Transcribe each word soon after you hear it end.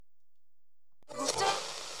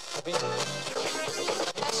Ready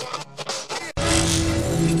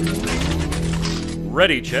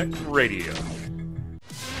Check Radio.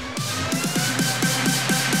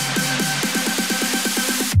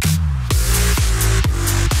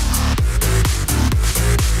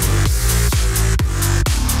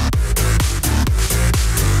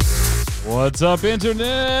 What's up,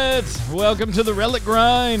 Internet? Welcome to the Relic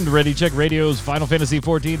Grind, Ready Check Radio's Final Fantasy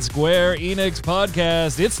XIV Square Enix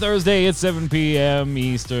podcast. It's Thursday at 7 p.m.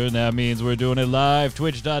 Eastern. That means we're doing it live,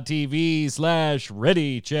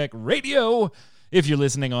 twitch.tv/Ready Check Radio. If you're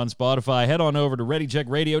listening on Spotify, head on over to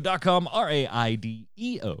ReadyCheckRadio.com,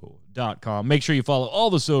 RAIDEO.com. Make sure you follow all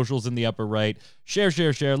the socials in the upper right. Share,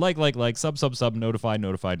 like, sub, notify,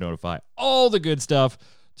 all the good stuff.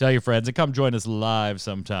 Tell your friends and come join us live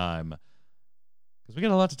sometime. Because we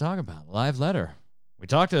got a lot to talk about. Live letter. We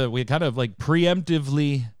kind of like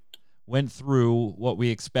preemptively went through what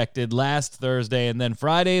we expected last Thursday, and then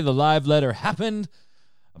Friday the live letter happened.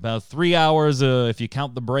 About 3 hours, if you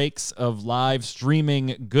count the breaks, of live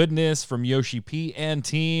streaming goodness from YoshiP's and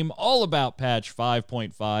team, all about patch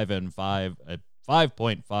 5.5 and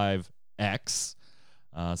 5.5X.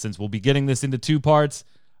 Since we'll be getting this into two parts,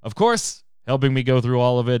 of course. Helping me go through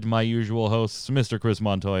all of it, my usual hosts, Mr. Chris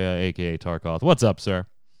Montoya, a.k.a. Tarkoth. What's up, sir?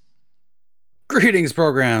 Greetings,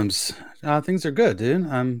 programs. Things are good,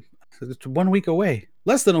 dude. It's 1 week away.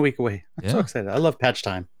 Less than a week away. I'm so excited. I love patch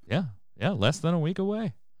time. Yeah, less than a week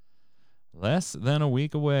away. Less than a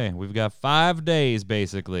week away. We've got 5 days,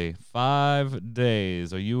 basically. 5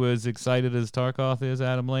 days. Are you as excited as Tarkoth is,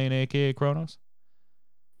 Adam Lane, a.k.a. Kronos?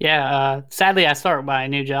 Yeah, sadly, I start my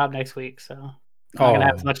new job next week, so... I'm not going to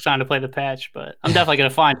have much time to play the patch, but I'm definitely going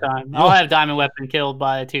to find time. I'll have Diamond Weapon killed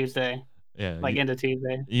by Tuesday. Yeah. Into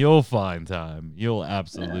Tuesday. You'll find time. You'll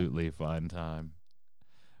absolutely find time.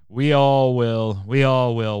 We all will.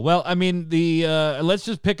 Well, I mean, let's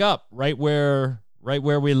just pick up right where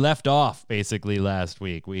we left off, basically, last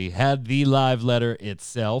week. We had the live letter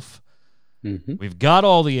itself. Mm-hmm. We've got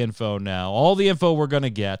all the info now. All the info we're going to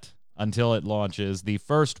get until it launches. The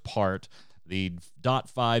first part... The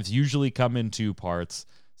 .5s usually come in two parts.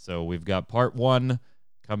 So we've got part 1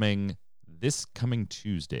 coming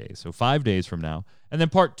Tuesday, so 5 days from now. And then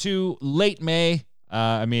part 2, late May.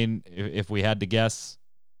 I mean, if we had to guess,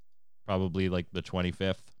 probably like the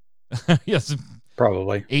 25th. Yes.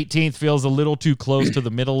 Probably. 18th feels a little too close to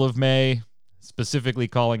the middle of May. Specifically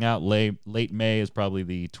calling out late May is probably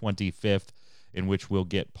the 25th, in which we'll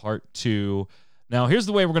get part 2. Now, here's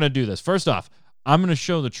the way we're going to do this. First off, I'm going to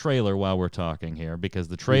show the trailer while we're talking here, because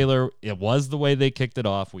the trailer, it was the way they kicked it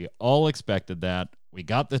off. We all expected that. We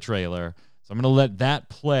got the trailer. So I'm going to let that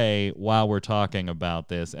play while we're talking about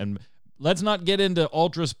this. And let's not get into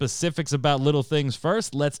ultra specifics about little things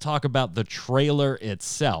first. Let's talk about the trailer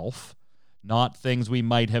itself, not things we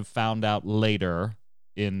might have found out later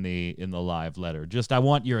in the live letter. Just I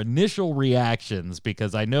want your initial reactions,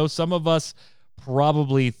 because I know some of us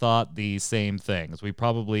probably thought the same things. We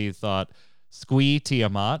probably thought... Squee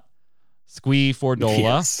Tiamat, Squee Fordola.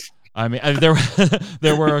 Yes. I mean,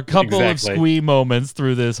 there were a couple of Squee moments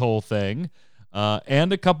through this whole thing,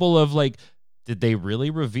 and a couple of like, did they really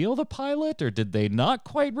reveal the pilot or did they not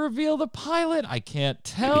quite reveal the pilot? I can't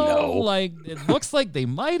tell. No. Like, it looks like they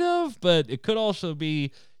might have, but it could also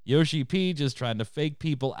be YoshiP just trying to fake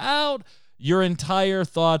people out. Your entire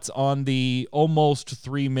thoughts on the almost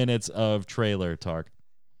 3 minutes of trailer, Tark.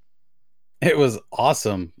 It was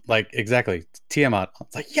awesome. Like, exactly. Tiamat. I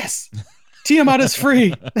was like, yes, Tiamat is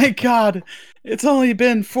free. Thank God. It's only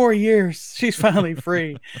been 4 years. She's finally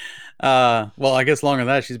free. Well, I guess longer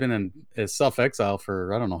than that. She's been in self-exile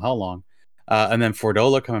for I don't know how long. And then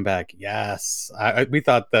Fordola coming back. Yes. We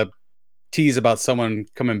thought the tease about someone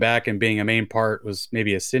coming back and being a main part was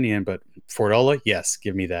maybe Estinian, but Fordola, yes,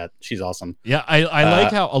 give me that. She's awesome. Yeah, I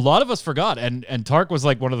like how a lot of us forgot, and Tark was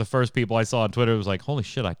like one of the first people I saw on Twitter who was like, holy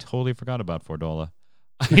shit, I totally forgot about Fordola.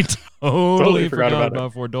 I totally forgot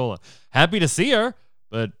about Fordola. Happy to see her,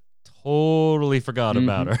 but totally forgot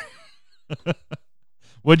about her.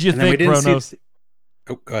 What'd you think, Kronos?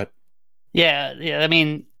 Oh, go ahead. Yeah, I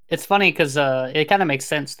mean, it's funny because it kind of makes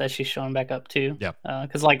sense that she's showing back up too. Yeah.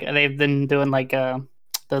 Because like they've been doing like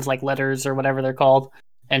those like letters or whatever they're called,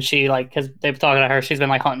 and she like because they've talking to her, she's been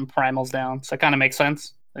like hunting primals down, so it kind of makes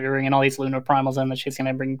sense. They're bringing all these lunar primals in that she's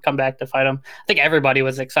gonna come back to fight them. I think everybody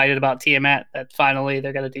was excited about Tiamat that finally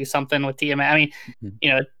they're gonna do something with Tiamat. I mean,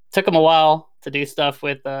 it took them a while to do stuff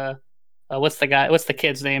with what's the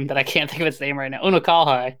kid's name that I can't think of his name right now?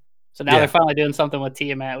 Unokalhai. So now they're finally doing something with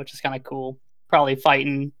Tiamat, which is kind of cool. Probably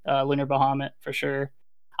fighting Lunar Bahamut for sure.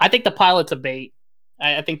 I think the pilot's a bait.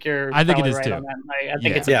 I think you're. I think it is right too. On that. I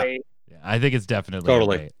think it's a bait. Yeah, I think it's definitely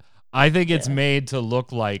totally. a bait. I think it's made to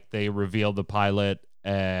look like they revealed the pilot,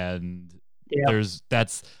 and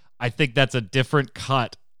I think that's a different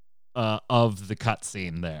cut of the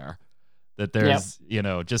cutscene there. That there's,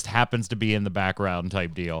 just happens to be in the background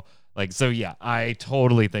type deal. Like, so yeah, I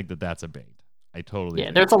totally think that that's a bait. I totally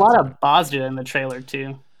think there's a lot of Bosnia in the trailer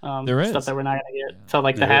too. There is stuff that we're not gonna get. So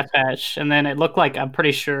like the half patch, and then it looked like, I'm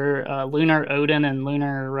pretty sure, Lunar Odin and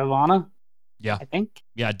Lunar Ravana. Yeah, I think.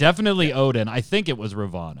 Yeah, definitely Odin. I think it was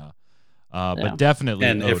Ravana, but definitely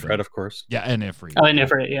and Odin. Ifrit, of course. Yeah, and Ifrit. Oh, and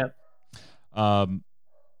Ifrit, yeah.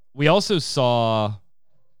 We also saw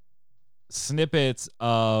snippets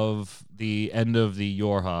of the end of the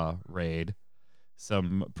Yorha raid.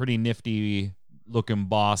 Some pretty nifty looking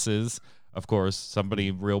bosses. Of course,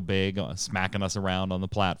 somebody real big smacking us around on the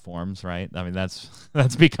platforms, right? I mean,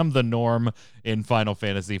 that's become the norm in Final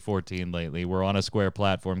Fantasy XIV lately. We're on a square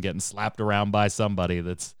platform getting slapped around by somebody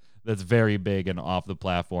that's very big and off the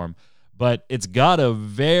platform. But it's got a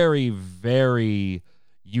very, very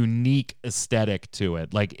unique aesthetic to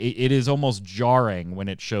it. Like, it is almost jarring when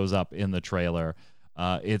it shows up in the trailer.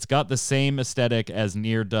 It's got the same aesthetic as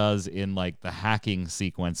Nier does in like the hacking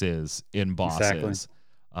sequences in bosses. Exactly.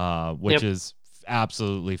 Which is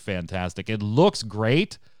absolutely fantastic. It looks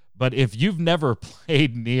great, but if you've never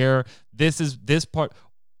played Nier, this part,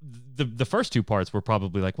 the first two parts were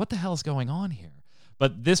probably like, what the hell is going on here?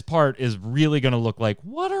 But this part is really going to look like,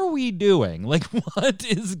 what are we doing? Like, what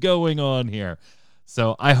is going on here?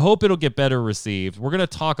 So I hope it'll get better received. We're going to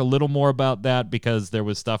talk a little more about that because there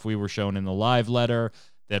was stuff we were shown in the live letter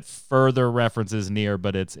that further references Nier,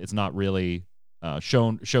 but it's not really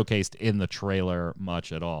showcased in the trailer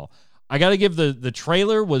much at all. I got to give the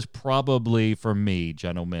trailer was probably, for me,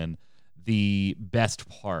 gentlemen, the best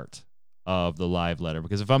part of the live letter.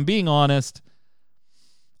 Because if I'm being honest,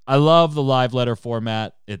 I love the live letter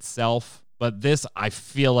format itself, but this I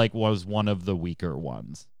feel like was one of the weaker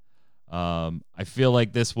ones. I feel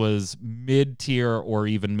like this was mid-tier or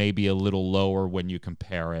even maybe a little lower when you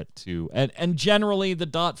compare it to... And generally, the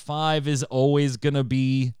 .5 is always going to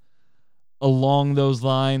be along those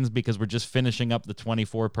lines because we're just finishing up the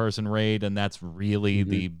 24-person raid, and that's really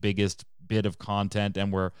the biggest bit of content,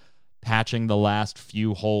 and we're patching the last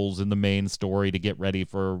few holes in the main story to get ready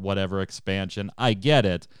for whatever expansion. I get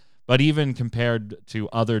it, but even compared to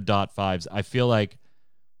other .5s, I feel like,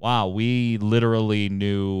 wow, we literally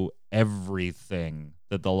knew everything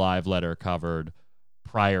that the live letter covered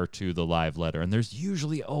prior to the live letter, and there's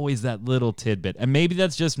usually always that little tidbit, and maybe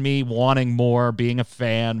that's just me wanting more, being a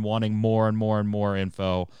fan, wanting more and more and more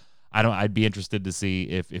info. I'd be interested to see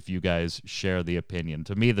if you guys share the opinion.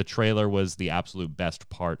 To me, the trailer was the absolute best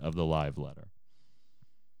part of the live letter.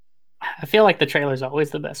 I feel like the trailer is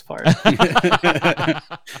always the best part. I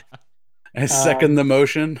second the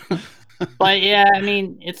motion. But yeah, I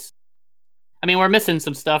mean, we're missing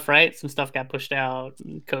some stuff, right? Some stuff got pushed out,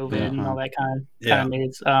 and COVID and all that kind of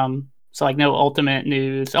news. So like no ultimate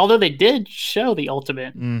news, although they did show the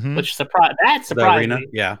ultimate, which surprised me.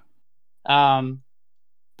 Yeah.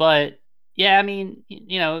 But yeah, I mean,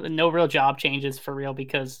 no real job changes for real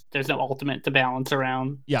because there's no ultimate to balance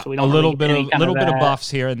around. Yeah, so we don't a little bit of buffs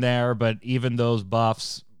here and there, but even those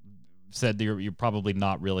buffs said you're probably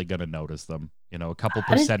not really going to notice them. A couple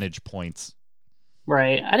percentage points.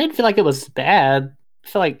 Right. I didn't feel like it was bad. I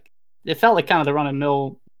feel like it felt like kind of the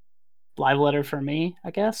run-of-the-mill live letter for me, I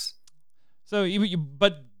guess. So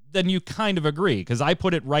but then you kind of agree because I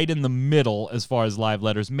put it right in the middle as far as live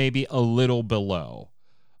letters, maybe a little below.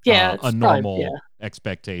 A normal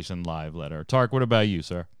expectation live letter. Tark, what about you,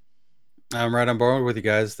 sir? I'm right on board with you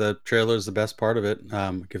guys. The trailer is the best part of it.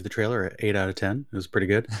 Give the trailer an 8 out of 10. It was pretty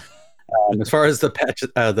good. As far as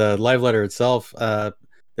the live letter itself,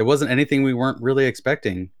 there wasn't anything we weren't really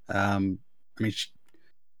expecting. What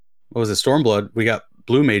was it? Stormblood. We got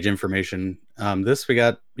Blue Mage information. This we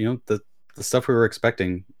got, the stuff we were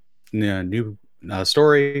expecting. New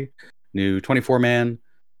story, new 24-man.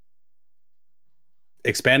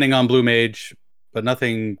 Expanding on Blue Mage, but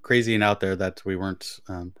nothing crazy and out there that we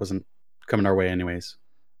wasn't coming our way anyways.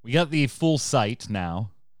 We got the full site now,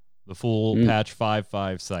 the full patch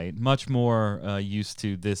 5.5 site. Much more used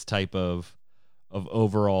to this type of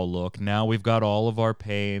overall look. Now we've got all of our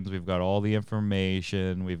panes, we've got all the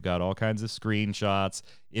information, we've got all kinds of screenshots.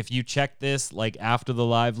 If you check this like after the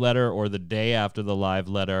live letter or the day after the live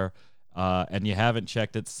letter, and you haven't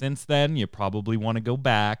checked it since then, you probably want to go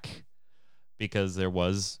back. Because there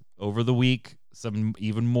was, over the week, some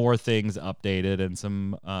even more things updated and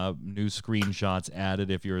some new screenshots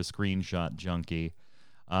added if you're a screenshot junkie.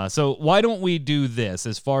 So why don't we do this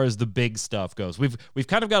as far as the big stuff goes? We've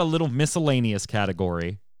kind of got a little miscellaneous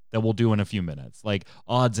category that we'll do in a few minutes, like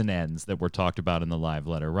odds and ends that were talked about in the live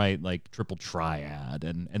letter, right? Like triple triad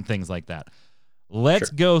and things like that. Let's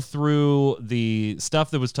go through the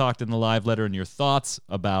stuff that was talked in the live letter and your thoughts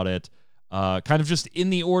about it, kind of just in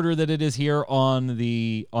the order that it is here on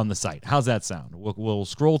the site. How's that sound? We'll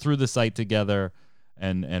scroll through the site together,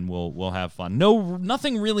 and we'll have fun.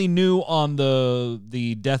 Nothing really new on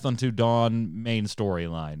the Death Unto Dawn main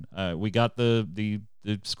storyline. We got the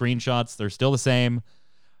screenshots; they're still the same.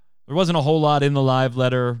 There wasn't a whole lot in the live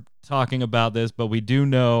letter talking about this, but we do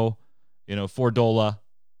know, Fordola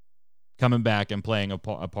coming back and playing a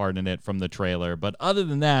part in it from the trailer. But other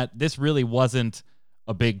than that, this really wasn't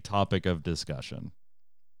a big topic of discussion.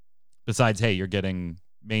 Besides, hey, you're getting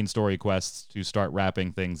main story quests to start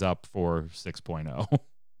wrapping things up for 6.0.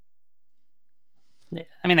 Yeah,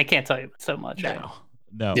 I mean, I can't tell you so much. Right?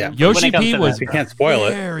 No. Yeah. YoshiP's was you can't spoil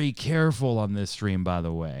it. Very careful on this stream, by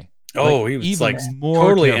the way. Oh, he was even more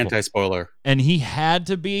totally careful. anti-spoiler. And he had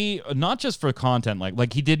to be, not just for content,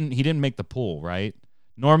 like he didn't make the pull, right?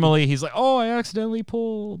 Normally he's like, oh, I accidentally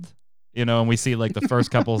pulled. And we see like the first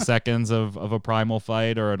couple of seconds of a primal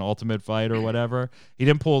fight or an ultimate fight or whatever. He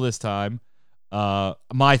didn't pull this time.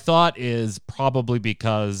 My thought is probably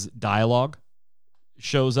because dialogue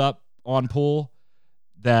shows up on pull,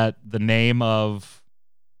 that the name of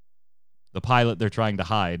the pilot they're trying to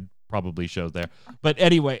hide probably shows there. But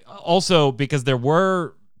anyway, also because there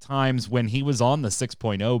were times when he was on the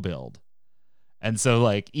 6.0 build. And so,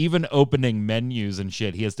 like, even opening menus and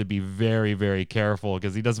shit, he has to be very, very careful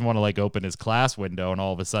because he doesn't want to, like, open his class window and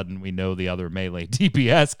all of a sudden we know the other melee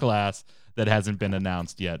DPS class that hasn't been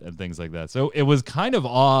announced yet and things like that. So it was kind of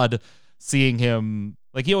odd seeing him,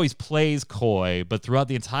 like, he always plays coy, but throughout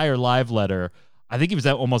the entire live letter, I think he was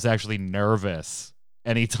almost actually nervous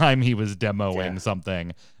anytime he was demoing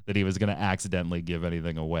something that he was going to accidentally give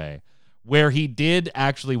anything away. Where he did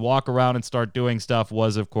actually walk around and start doing stuff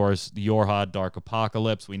was, of course, the Yorha Dark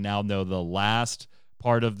Apocalypse. We now know the last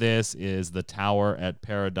part of this is the tower at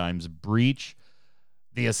Paradigm's Breach.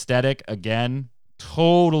 The aesthetic, again,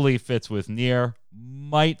 totally fits with Nier.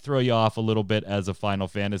 Might throw you off a little bit as a Final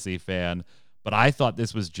Fantasy fan, but I thought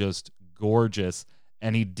this was just gorgeous.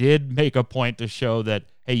 And he did make a point to show that,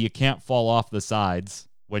 hey, you can't fall off the sides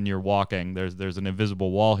when you're walking. There's an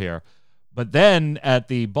invisible wall here. But then at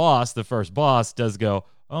the first boss does go,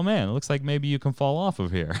 oh man, it looks like maybe you can fall off of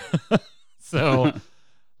here. So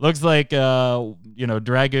looks like,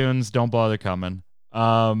 dragoons, don't bother coming.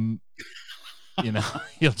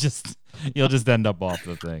 You'll just end up off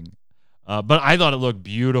the thing. But I thought it looked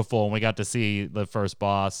beautiful, and we got to see the first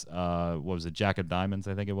boss. What was it? Jack of Diamonds,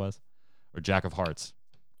 I think it was, or Jack of Hearts.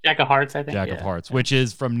 Jack of Hearts, I think. Jack of Hearts, which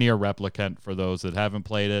is from Nier Replicant. For those that haven't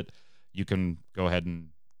played it, you can go ahead and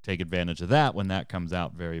take advantage of that when that comes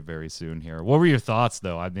out very, very soon here. What were your thoughts,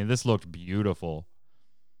 though? I mean, this looked beautiful.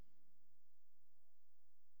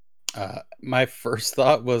 My first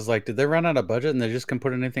thought was like, did they run out of budget and they just can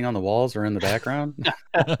put anything on the walls or in the background?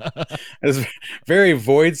 It's very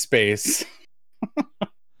void space.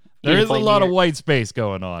 There is a lot of white space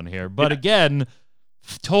going on here, but again,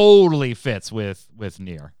 totally fits with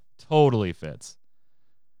Nier. Totally fits.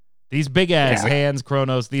 These big ass hands,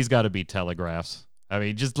 Chronos, these got to be telegraphs. I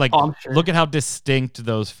mean, just like, look at how distinct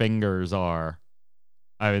those fingers are.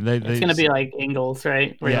 I mean, it's going to be like angles,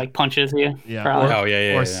 right? Where he like punches you.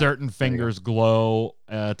 Yeah. Or certain fingers glow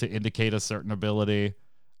to indicate a certain ability.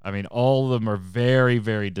 I mean, all of them are very,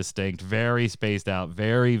 very distinct, very spaced out,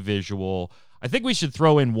 very visual. I think we should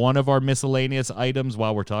throw in one of our miscellaneous items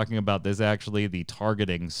while we're talking about this, actually, the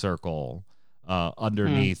targeting circle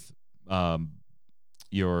underneath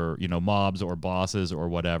your, mobs or bosses or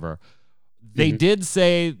whatever. They did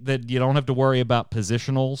say that you don't have to worry about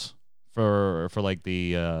positionals for like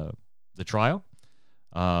the trial.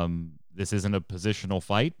 This isn't a positional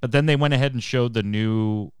fight, but then they went ahead and showed the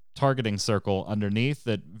new targeting circle underneath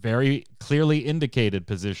that very clearly indicated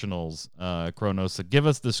positionals. Chronos, so give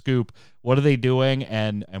us the scoop. What are they doing,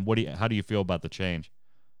 and how do you feel about the change?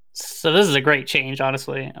 So this is a great change,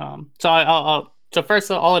 honestly. So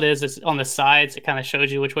first, all it is on the sides. It kind of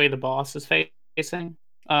shows you which way the boss is facing.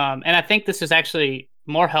 And I think this is actually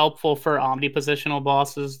more helpful for omnipositional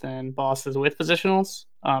bosses than bosses with positionals.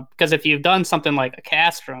 Because if you've done something like a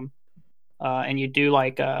castrum, and you do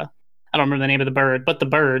like I don't remember the name of the bird, but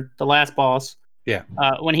the last boss. Yeah.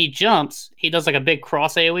 When he jumps, he does like a big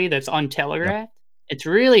cross AoE that's untelegraphed. Yep. It's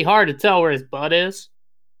really hard to tell where his butt is.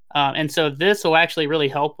 And so this will actually really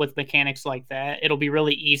help with mechanics like that. It'll be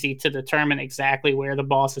really easy to determine exactly where the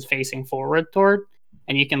boss is facing forward toward.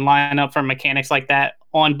 And you can line up for mechanics like that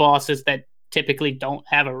on bosses that typically don't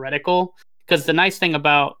have a reticle. Because the nice thing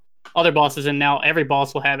about other bosses, and now every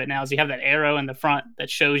boss will have it now. Is you have that arrow in the front that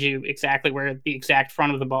shows you exactly where the exact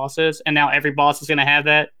front of the boss is, and now every boss is going to have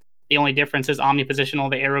that. The only difference is omnipositional.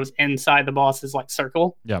 The arrows inside the boss's like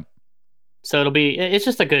circle. Yeah. So it's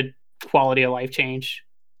just a good quality of life change.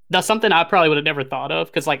 That's something I probably would have never thought of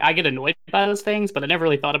because like I get annoyed by those things, but I never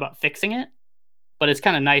really thought about fixing it. But it's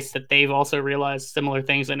kind of nice that they've also realized similar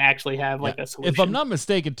things and actually have like a solution. If I'm not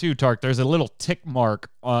mistaken, too, Tark, there's a little tick mark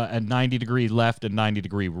at 90-degree left and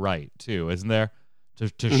 90-degree right, too, isn't there?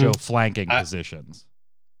 To show flanking positions.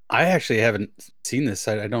 I actually haven't seen this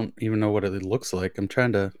site. I don't even know what it looks like. I'm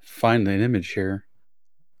trying to find an image here.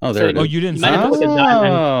 Oh, there it is. Oh, you didn't see it?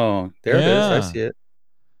 Oh, there it is. I see it.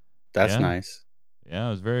 That's nice. Yeah,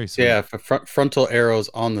 it was very sweet. Yeah, frontal arrows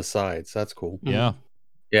on the sides. That's cool. Yeah.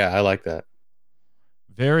 Yeah, I like that.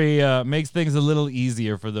 Very makes things a little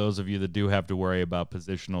easier for those of you that do have to worry about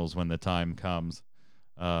positionals when the time comes,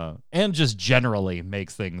 and just generally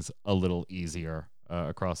makes things a little easier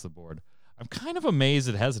across the board. I'm kind of amazed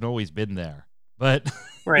it hasn't always been there, but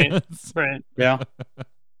right, yeah,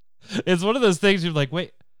 it's one of those things you're like,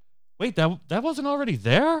 wait, that wasn't already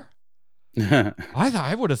there.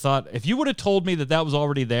 I would have thought if you would have told me that was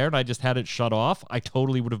already there and I just had it shut off, I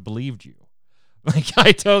totally would have believed you. Like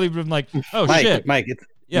I totally would have been like, oh shit, Mike,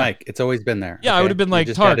 it's always been there. Yeah, okay? I would have been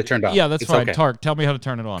like, Tark, yeah, that's it's fine. Okay. Tark, tell me how to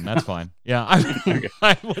turn it on. That's fine. Yeah,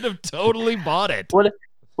 I would have totally bought it.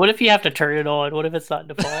 What if you have to turn it on? What if it's not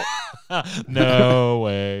default? No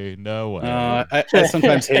way. I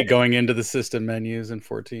sometimes hate going into the system menus in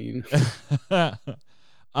 14. Not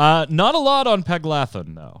a lot on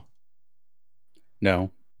Peglathon though. No.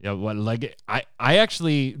 Yeah, I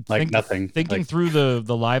actually nothing. Thinking through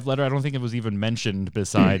the live letter, I don't think it was even mentioned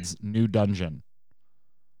besides new dungeon.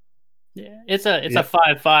 Yeah, it's a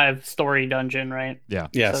 5-5 story dungeon, right? Yeah.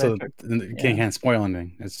 Yeah, so you can't spoil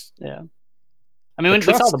anything. I mean, when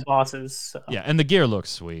we saw the bosses. So. Yeah, and the gear looks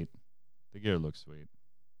sweet.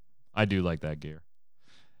 I do like that gear.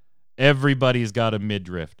 Everybody's got a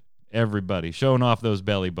midriff. Everybody showing off those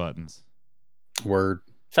belly buttons. Word.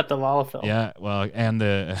 Except the Lalafell. Yeah, well, and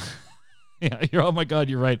the yeah, oh my god,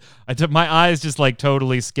 you're right. My eyes just like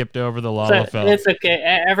totally skipped over the Lalafell. It's okay.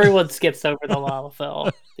 Everyone skips over the Lalafell.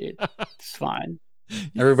 Dude, it's fine.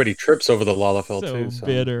 Everybody trips over the Lalafell too. So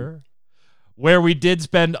bitter. Where we did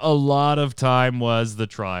spend a lot of time was the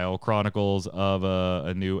trial, Chronicles of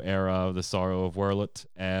a New Era, The Sorrow of Werlet,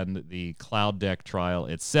 and the Cloud Deck trial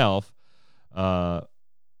itself.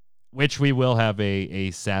 Which we will have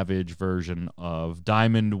a savage version of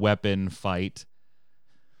Diamond Weapon fight.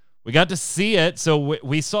 We got to see it, so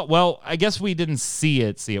we saw. Well, I guess we didn't see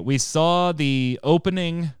it. We saw the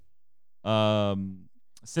opening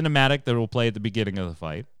cinematic that will play at the beginning of the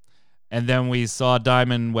fight, and then we saw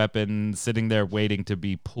Diamond Weapon sitting there waiting to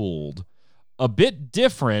be pulled. A bit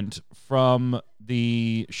different from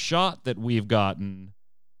the shot that we've gotten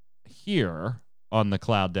here on the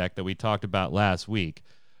Cloud Deck that we talked about last week,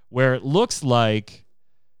 where it looks like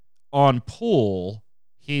on pull,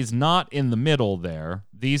 he's not in the middle there.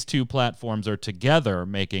 These two platforms are together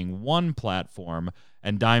making one platform,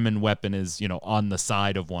 and Diamond Weapon is, on the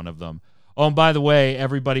side of one of them. Oh, and by the way,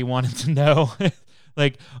 everybody wanted to know,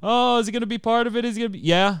 like, oh, is he going to be part of it? Is he going to be?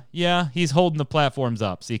 Yeah, he's holding the platforms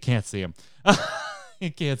up, so you can't see him.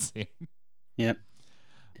 You can't see him. Yep.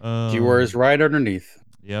 Viewer is right underneath.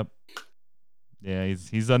 Yep. Yeah,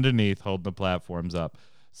 he's underneath holding the platforms up.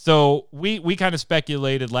 So we kind of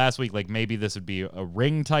speculated last week, like maybe this would be a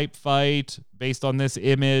ring type fight based on this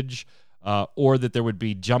image, or that there would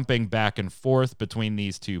be jumping back and forth between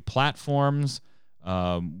these two platforms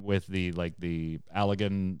with the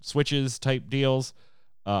Allegan switches type deals.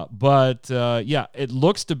 But it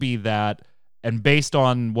looks to be that, and based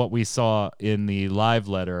on what we saw in the live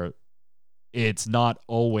letter, it's not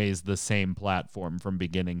always the same platform from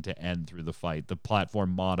beginning to end through the fight. The platform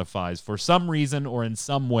modifies for some reason or in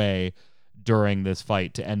some way during this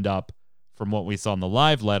fight to end up from what we saw in the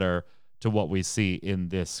live letter to what we see in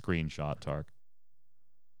this screenshot, Tark.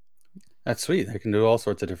 That's sweet. I can do all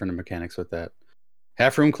sorts of different mechanics with that.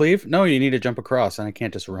 Half room cleave? No, you need to jump across, and I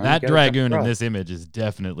can't just run. That dragoon in this image is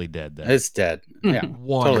definitely dead. Then it's dead. Yeah,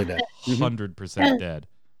 totally dead. 100% dead.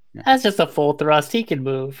 Yeah. That's just a full thrust. He can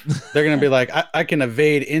move. They're going to be like, I can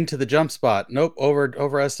evade into the jump spot. Nope,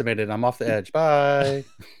 overestimated. I'm off the edge. Bye.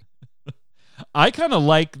 I kind of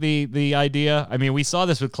like the idea. I mean, we saw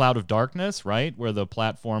this with Cloud of Darkness, right? Where the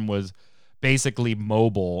platform was basically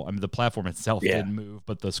mobile. I mean, the platform itself didn't move,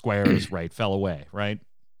 but the squares, fell away, right?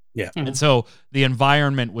 Yeah. And so the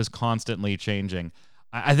environment was constantly changing.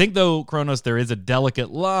 I think, though, Kronos, there is a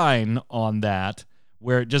delicate line on that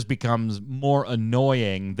where it just becomes more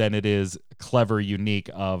annoying than it is clever and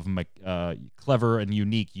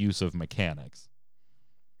unique use of mechanics.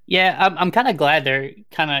 Yeah, I'm kind of glad they're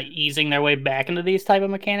kind of easing their way back into these type of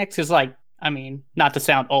mechanics. Because, like, I mean, not to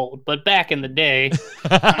sound old, but back in the day,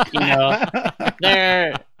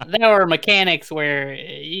 there were mechanics where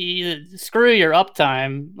screw your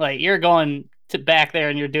uptime. Like, you're going to back there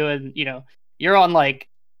and you're doing, you're on like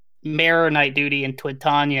Mirror Knight duty in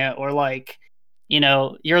Twitania, or like,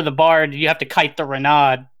 you're the bard. You have to kite the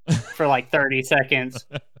Renaud for like 30 seconds.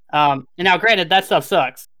 And now, granted, that stuff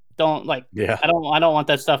sucks. Yeah. I don't want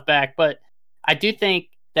that stuff back. But I do think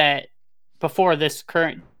that before this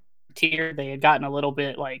current tier, they had gotten a little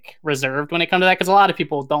bit like reserved when it comes to that, because a lot of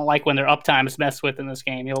people don't like when their uptime is messed with in this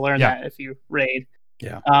game. You'll learn that if you raid.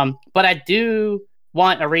 Yeah. But I do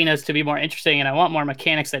want arenas to be more interesting, and I want more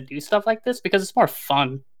mechanics that do stuff like this because it's more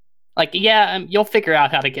fun. Like, you'll figure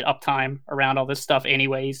out how to get uptime around all this stuff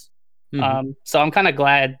anyways. So I'm kind of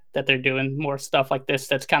glad that they're doing more stuff like this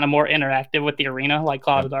that's kind of more interactive with the arena, like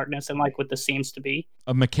Cloud of Darkness, and like what this seems to be.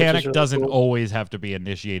 A mechanic really doesn't always have to be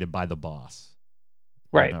initiated by the boss.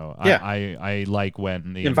 Right. I like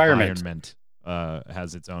when the environment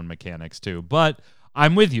has its own mechanics too. But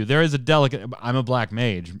I'm with you. There is a delicate... I'm a black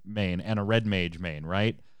mage main and a red mage main,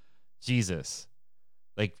 right? Jesus.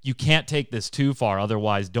 Like, you can't take this too far,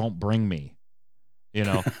 otherwise don't bring me.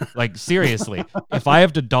 Like, seriously, if I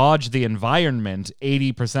have to dodge the environment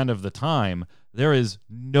 80% of the time, there is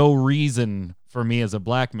no reason for me as a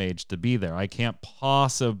black mage to be there. I can't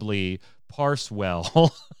possibly parse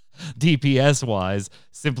well DPS wise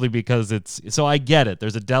simply because it's... So I get it.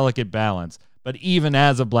 There's a delicate balance. But even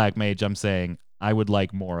as a black mage, I'm saying I would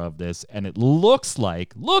like more of this. And it looks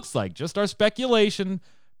like just our speculation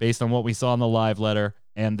based on what we saw in the live letter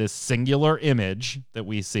and this singular image that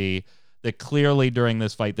we see, that clearly during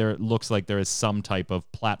this fight, looks like there is some type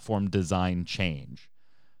of platform design change.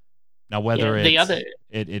 Now, whether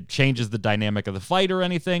it changes the dynamic of the fight or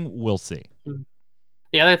anything, we'll see.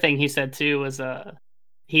 The other thing he said, too, was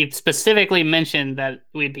he specifically mentioned that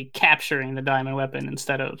we'd be capturing the diamond weapon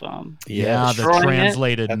instead of the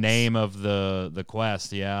translated name of the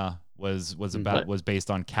quest, was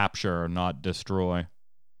based on capture, not destroy.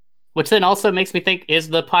 Which then also makes me think, is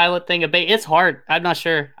the pilot thing a bait? It's hard. I'm not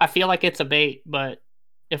sure. I feel like it's a bait, but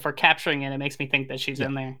if we're capturing it, it makes me think that she's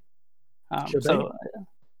in there. I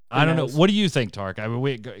don't know. What do you think, Tark? I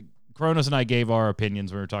mean, Kronos and I gave our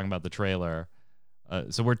opinions when we were talking about the trailer.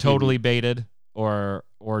 So we're totally baited, or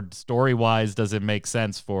story-wise, does it make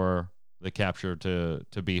sense for the capture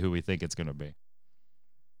to be who we think it's going to be?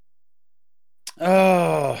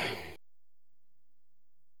 Oh...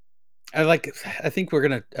 I think we're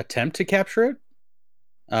gonna attempt to capture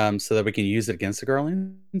it, so that we can use it against the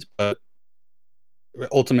Garleans. But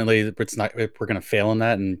ultimately, it's not. We're gonna fail in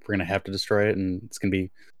that, and we're gonna have to destroy it, and it's gonna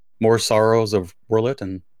be more sorrows of Relic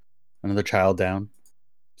and another child down.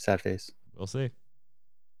 Sad face. We'll see.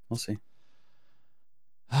 We'll see.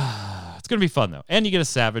 It's gonna be fun though, and you get a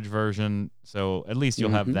Savage version, so at least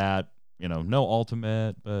you'll have that. No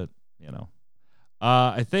ultimate, but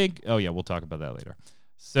I think. Oh yeah, we'll talk about that later.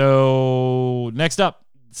 So, next up,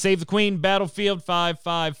 Save the Queen, Battlefield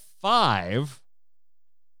 555.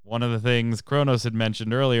 One of the things Kronos had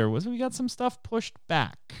mentioned earlier was we got some stuff pushed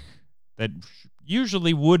back that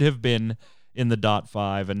usually would have been in the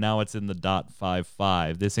 .5, and now it's in the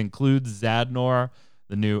 .55. This includes Zadnor,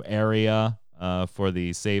 the new area for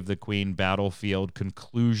the Save the Queen Battlefield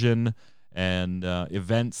conclusion and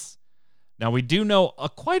events. Now, we do know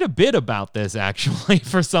quite a bit about this, actually,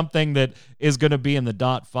 for something that is going to be in the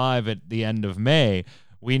 .5 at the end of May.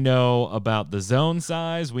 We know about the zone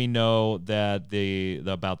size. We know that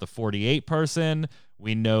about the 48 person.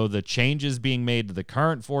 We know the changes being made to the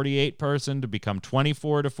current 48 person to become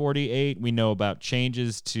 24 to 48. We know about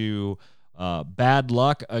changes to bad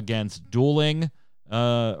luck against dueling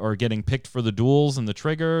or getting picked for the duels and the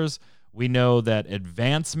triggers. We know that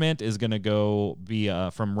advancement is going to be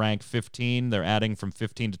from rank 15. They're adding from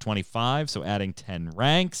 15 to 25, so adding 10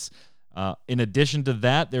 ranks. In addition to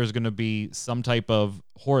that, there's going to be some type of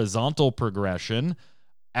horizontal progression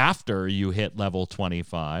after you hit level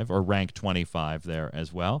 25 or rank 25 there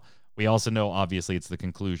as well. We also know, obviously, it's the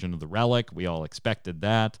conclusion of the Relic. We all expected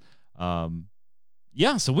that. So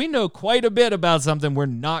we know quite a bit about something we're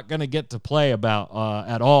not going to get to play about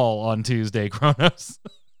at all on Tuesday, Kronos.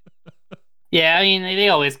 Yeah, I mean, they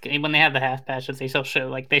always, when they have the half patches, they still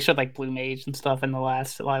show, they showed, Blue Mage and stuff in the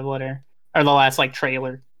last live letter, or the last,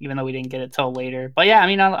 trailer, even though we didn't get it till later. But yeah, I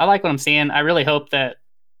mean, I like what I'm seeing. I really hope that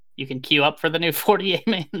you can queue up for the new 48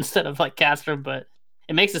 main instead of, Caster, but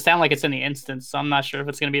it makes it sound like it's in the instance, so I'm not sure if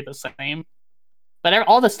it's going to be the same. But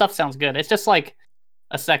all this stuff sounds good. It's just like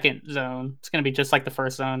a second zone. It's going to be just like the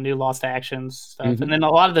first zone, new lost actions stuff. Mhm. And then a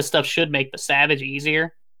lot of this stuff should make the Savage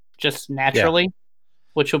easier, just naturally,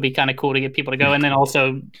 which will be kind of cool to get people to go. And then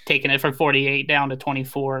also taking it from 48 down to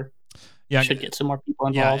 24 should get some more people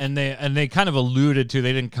involved. Yeah, and they kind of alluded to,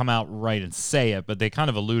 they didn't come out right and say it, but they kind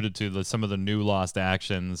of alluded to that some of the new lost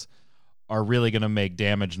actions are really going to make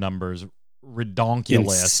damage numbers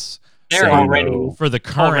redonkulous. They're already for the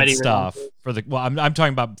current already stuff. redonkulous. I'm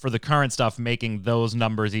talking about for the current stuff, making those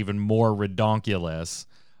numbers even more redonkulous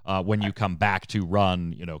when you come back to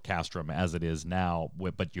run, Castrum as it is now.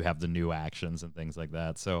 But you have the new actions and things like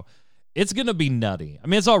that. So it's gonna be nutty. I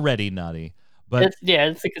mean, it's already nutty, but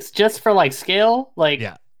it's just for like skill. Like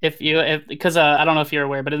yeah. Because I don't know if you're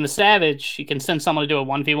aware, but in the Savage, you can send someone to do a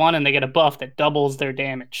 1v1 and they get a buff that doubles their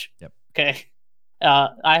damage. Yep. Okay.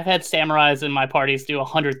 I've had samurais in my parties do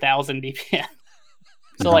 100,000 DPM.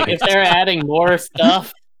 So like if they're adding more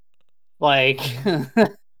stuff, like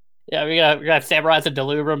yeah, we're gonna have samurais at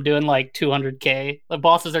Delubrum doing like 200k. The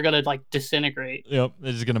bosses are gonna like disintegrate. Yep,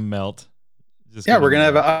 they're just gonna melt. We're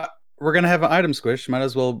gonna have an item squish. Might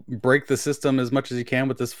as well break the system as much as you can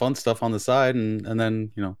with this fun stuff on the side, and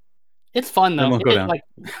then it's fun though. Like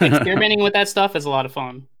experimenting with that stuff is a lot of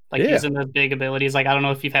fun. Like using those big abilities. Like I don't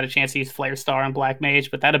know if you've had a chance to use Flare Star on Black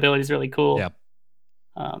Mage, but that ability is really cool. Yeah.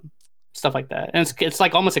 Stuff like that, and it's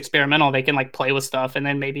like almost experimental. They can like play with stuff, and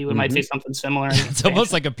then maybe we might see something similar. It's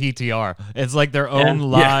almost like a PTR. It's like their own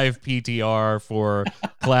live PTR for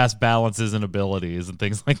class balances and abilities and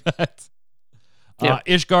things like that.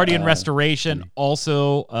 Ishgardian Restoration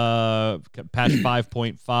also patch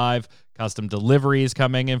 5.5. Custom deliveries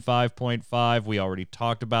coming in 5.5. We already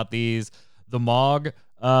talked about these. The Mog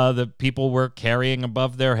that people were carrying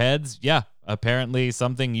above their heads. Yeah, apparently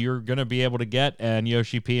something you're going to be able to get, and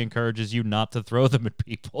YoshiP encourages you not to throw them at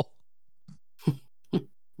people.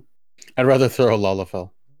 I'd rather throw a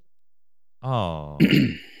Lalafell. Oh.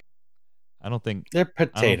 I don't think... They're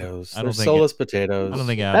potatoes. They're soulless potatoes. I don't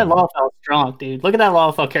think that Lalafell's strong, dude. Look at that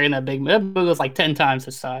Lalafell carrying that big... That bug was like 10 times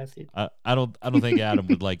his size, dude. I don't think Adam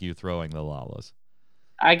would like you throwing the Lalas.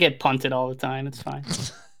 I get punted all the time. It's fine.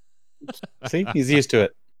 See? He's used to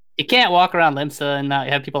it. You can't walk around Limsa and not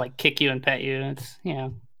have people like kick you and pet you. It's,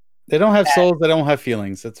 They don't have souls. They don't have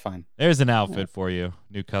feelings. It's fine. There's an outfit for you.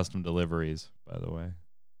 New custom deliveries, by the way.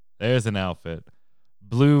 There's an outfit.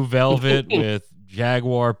 Blue velvet with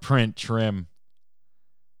Jaguar print trim.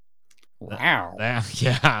 Wow.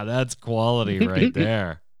 That's quality right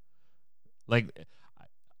there. Like,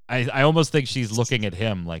 I almost think she's looking at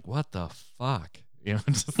him like, what the fuck?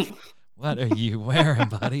 Just, what are you wearing,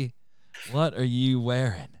 buddy? What are you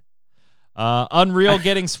wearing? Unreal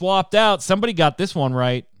getting swapped out. Somebody got this one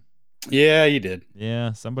right. Yeah, you did.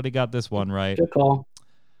 Yeah, somebody got this one right. Good call.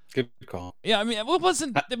 Good call. Yeah, I mean, it was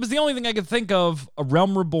the only thing I could think of, a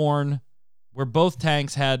Realm Reborn, where both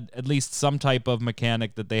tanks had at least some type of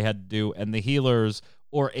mechanic that they had to do, and the healers,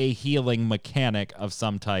 or a healing mechanic of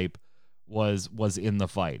some type, was in the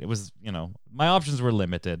fight. It was, my options were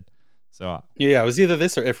limited. So yeah, it was either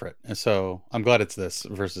this or Ifrit. So I'm glad it's this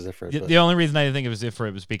versus Ifrit. The only reason I didn't think it was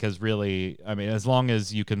Ifrit was because really, I mean, as long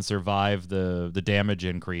as you can survive the damage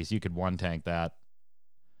increase, you could one tank that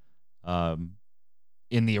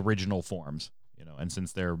in the original forms, and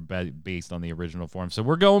since they're based on the original forms. So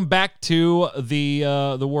we're going back to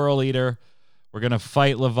the World Eater. We're gonna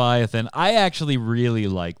fight Leviathan. I actually really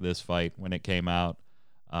like this fight when it came out.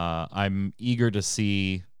 I'm eager to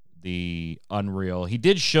see the Unreal. He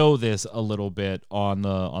did show this a little bit on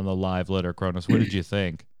the live letter. Kronos, what did you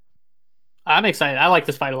think? I'm excited. I like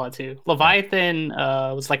this fight a lot too. Leviathan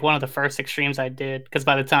was like one of the first extremes I did, because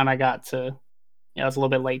by the time I got to, I was a little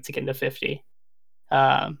bit late to get into 50.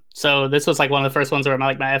 So this was like one of the first ones where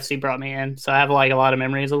my FC brought me in. So I have like a lot of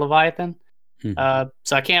memories of Leviathan.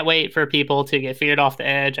 So I can't wait for people to get feared off the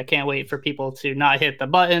edge. I can't wait for people to not hit the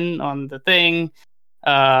button on the thing.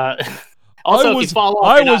 Also, if you fall off,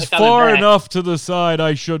 I was far enough to the side.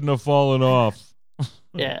 I shouldn't have fallen off.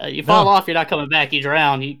 Yeah, you fall off, you're not coming back. You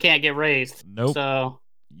drown. You can't get raised. Nope. So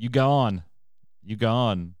you gone.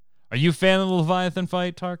 Are you a fan of the Leviathan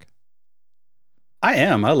fight, Tark? I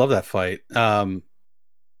am. I love that fight.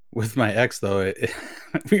 With my ex, though,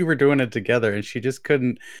 we were doing it together, and she just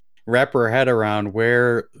couldn't wrap her head around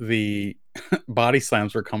where the body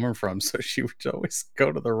slams were coming from, so she would always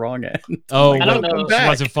go to the wrong end. Oh, I don't know. She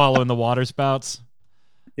wasn't following the water spouts.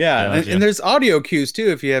 Yeah, and there's audio cues too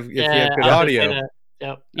if you have good audio.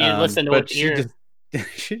 Yep, you listen to what you hear.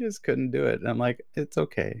 She just couldn't do it. And I'm like, it's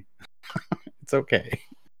okay, it's okay.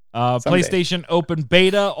 PlayStation Open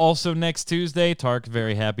Beta also next Tuesday. Tark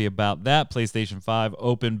very happy about that. PlayStation 5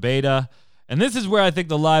 Open Beta. And this is where I think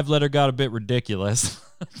the live letter got a bit ridiculous.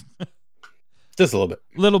 Just a little bit.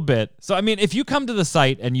 Little bit. So, I mean, if you come to the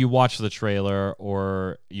site and you watch the trailer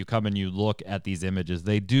or you come and you look at these images,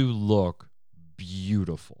 they do look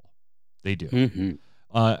beautiful. They do. Mm-hmm.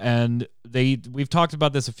 And we've talked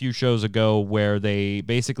about this a few shows ago where they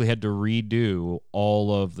basically had to redo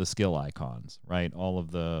all of the skill icons, right? All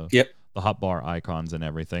of the hotbar icons and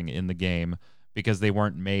everything in the game because they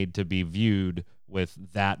weren't made to be viewed with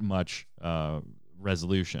that much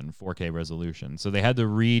resolution, 4K resolution. So they had to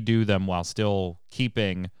redo them while still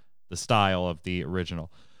keeping the style of the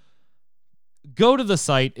original. Go to the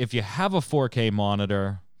site if you have a 4K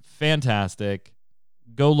monitor. Fantastic.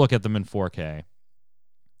 Go look at them in 4K.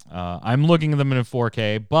 I'm looking at them in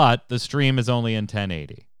 4K, but the stream is only in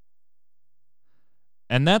 1080.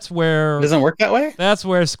 And that's where... It doesn't work that way? That's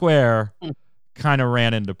where Square kind of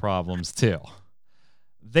ran into problems, too.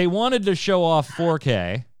 They wanted to show off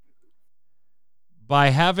 4K by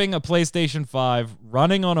having a PlayStation 5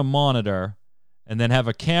 running on a monitor and then have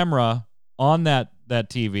a camera on that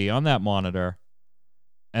TV, on that monitor,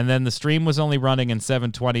 and then the stream was only running in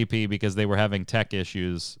 720p because they were having tech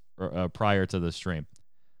issues prior to the stream.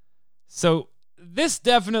 So this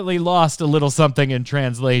definitely lost a little something in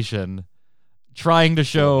translation, trying to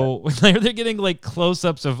show... They're getting like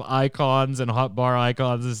close-ups of icons and hotbar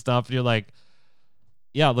icons and stuff, and you're like...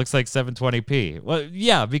 Yeah, it looks like 720p. Well,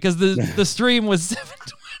 yeah, because the stream was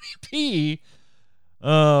 720p.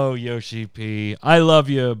 Oh, Yoshi P. I love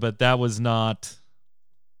you, but that was not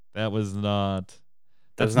a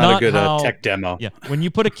good tech demo. Yeah, when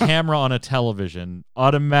you put a camera on a television,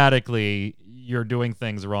 automatically you're doing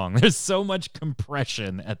things wrong. There's so much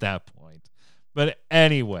compression at that point. But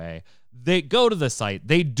anyway, they go to the site.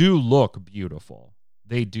 They do look beautiful.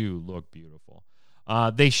 They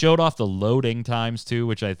showed off the loading times, too,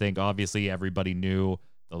 which I think obviously everybody knew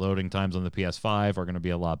the loading times on the PS5 are going to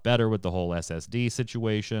be a lot better with the whole SSD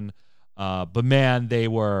situation. But, man, they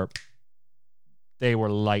were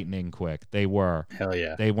lightning quick. They were. Hell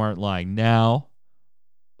yeah. They weren't lying. Now,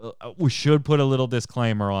 we should put a little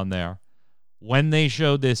disclaimer on there. When they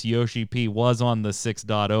showed this, Yoshi P was on the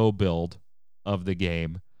 6.0 build of the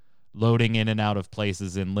game, loading in and out of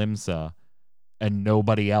places in Limsa, and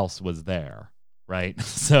nobody else was there. Right?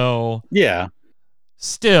 So, yeah.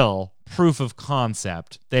 Still, proof of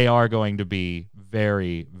concept. They are going to be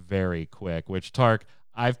very, very quick, which, Tark,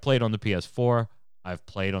 I've played on the PS4. I've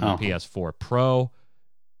played on the PS4 Pro.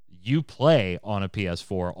 You play on a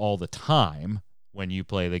PS4 all the time when you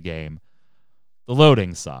play the game. The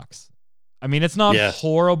loading sucks. I mean, it's not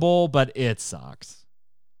horrible, but it sucks.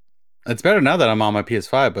 It's better now that I'm on my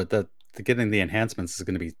PS5, but getting the enhancements is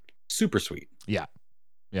going to be super sweet. Yeah.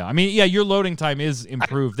 Yeah, I mean, your loading time is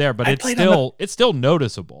improved there, but it's still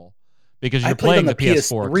noticeable because you're playing the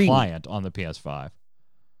PS4 client on the PS5.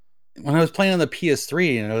 When I was playing on the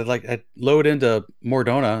PS3, I'd load into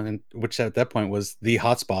Mordona, and which at that point was the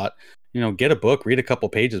hotspot. Get a book, read a couple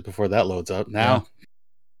pages before that loads up. Now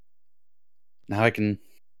I can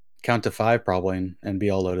count to 5 probably and be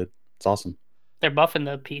all loaded. It's awesome. They're buffing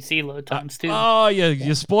the PC load times too. Oh,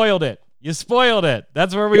 you spoiled it. You spoiled it.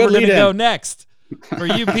 That's where we were going to go next. For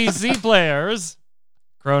you PC players,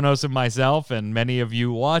 Kronos and myself, and many of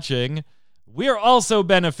you watching, we're also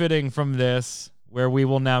benefiting from this, where we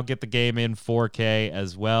will now get the game in 4K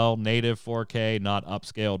as well, native 4K, not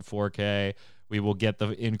upscaled 4K. We will get the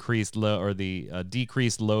increased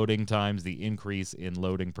decreased loading times, the increase in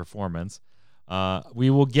loading performance. We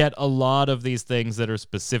will get a lot of these things that are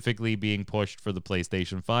specifically being pushed for the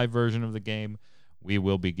PlayStation 5 version of the game. We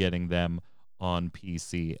will be getting them on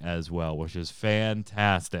PC as well, which is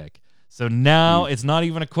fantastic. So now it's not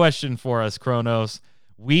even a question for us, Kronos.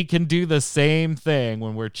 We can do the same thing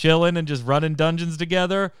when we're chilling and just running dungeons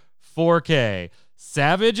together. 4K.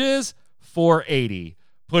 Savages, 480.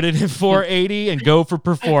 Put it in 480 and go for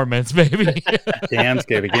performance, baby. Damn,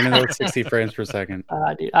 Scabby. Give me those 60 frames per second.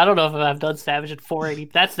 Dude, I don't know if I've done Savage at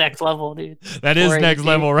 480. That's next level, dude. That is next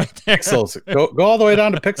level right there. Pixels. Go all the way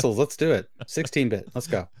down to pixels. Let's do it. 16-bit. Let's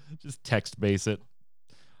go. Just text base it.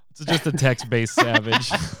 It's just a text-based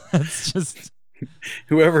Savage. It's just...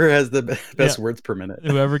 Whoever has the best words per minute.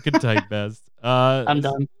 Whoever can type best. I'm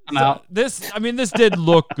done. I'm out. This did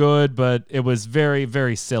look good, but it was very,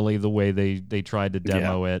 very silly the way they tried to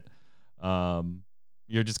demo it.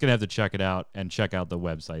 You're just gonna have to check it out and check out the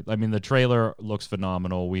website. I mean, the trailer looks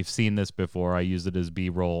phenomenal. We've seen this before. I used it as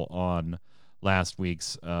B-roll on last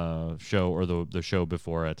week's show, or the show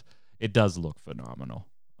before it. It does look phenomenal.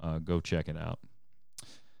 Go check it out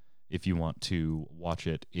if you want to watch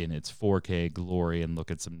it in its 4K glory and look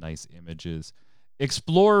at some nice images.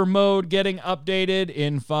 Explorer mode getting updated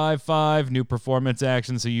in 5.5. New performance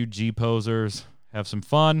action, so you G-posers have some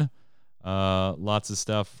fun. Lots of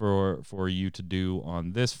stuff for you to do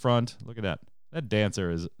on this front. Look at that. That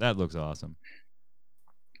dancer that looks awesome.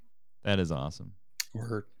 That is awesome.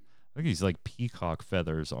 Word. Look at these like peacock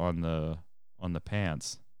feathers on the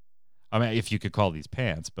pants. I mean, if you could call these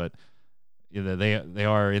pants, but they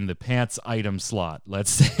are in the pants item slot,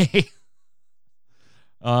 let's say.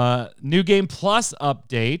 New Game Plus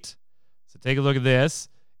update. So take a look at this.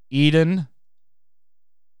 Eden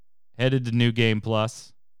headed to New Game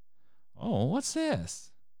Plus. Oh, what's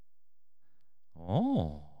this?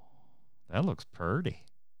 Oh, that looks pretty.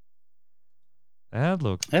 That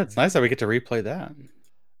looks... Yeah, it's nice that we get to replay that.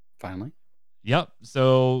 Finally. Yep.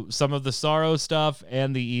 So some of the Sorrow stuff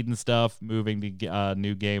and the Eden stuff moving to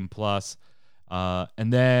New Game Plus.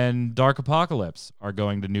 And then Dark Apocalypse are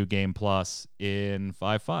going to New Game Plus in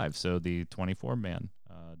 5.5. So the 24-man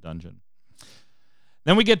dungeon.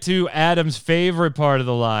 Then we get to Adam's favorite part of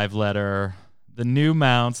the live letter, the new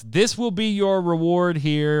mounts. This will be your reward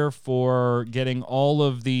here for getting all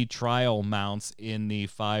of the trial mounts in the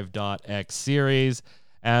 5.x series.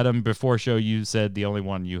 Adam, before show, you said the only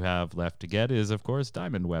one you have left to get is, of course,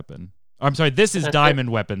 Diamond Weapon. I'm sorry, this is Diamond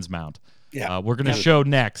Weapon's mount. Yeah. We're going to show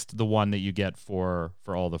next the one that you get for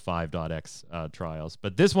all the 5.x trials.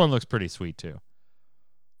 But this one looks pretty sweet, too.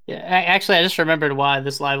 Yeah, actually, I just remembered why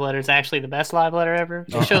this live letter is actually the best live letter ever.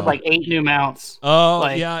 It showed like 8 new mounts. Oh,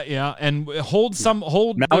 yeah. And hold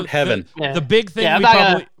Mount Heaven. The big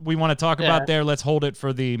thing we want to talk about there, let's hold it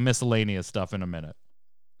for the miscellaneous stuff in a minute.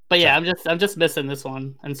 But yeah, I'm just missing this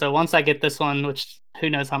one. And so once I get this one, which who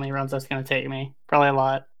knows how many runs that's going to take me, probably a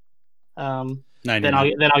lot. Then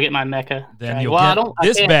I'll get my mecha. Then you'll get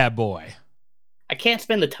this bad boy. I can't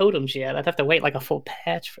spend the totems yet. I'd have to wait like a full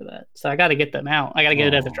patch for that. So I got to get them out. I got to get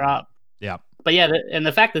it as a drop. Yeah. But yeah, and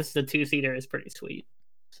the fact that this is a 2-seater is pretty sweet.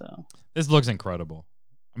 So this looks incredible.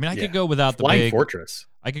 I mean, I could go without the Flying big Fortress.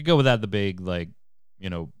 I could go without the big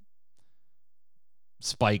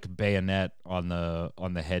spike bayonet on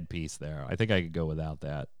the headpiece there. I think I could go without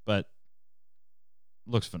that, but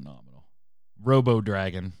looks phenomenal. Robo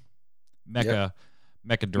Dragon, Mecha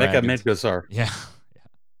Dragon, Mecha Midgazar. Yeah.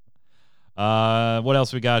 What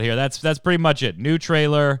else we got here? That's pretty much it. New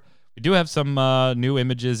trailer. We do have some new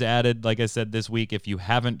images added, like I said, this week. If you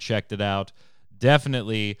haven't checked it out,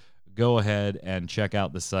 definitely go ahead and check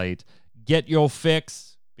out the site. Get your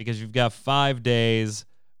fix, because you've got 5 days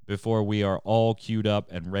before we are all queued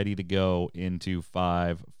up and ready to go into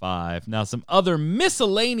 5.5. Now, some other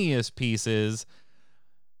miscellaneous pieces.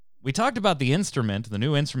 We talked about the instrument, the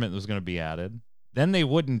new instrument that was going to be added. Then they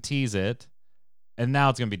wouldn't tease it. And now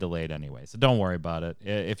it's going to be delayed anyway, so don't worry about it.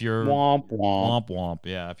 If you're womp womp, womp womp,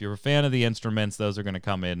 yeah. If you're a fan of the instruments, those are going to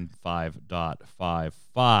come in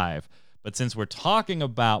 5.55. But since we're talking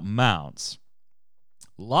about mounts,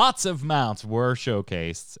 lots of mounts were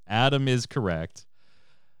showcased. Adam is correct,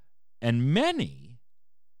 and many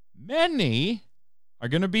are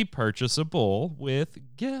going to be purchasable with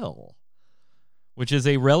Gil, which is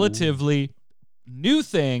a relatively new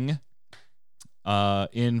thing.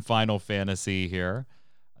 In Final Fantasy here.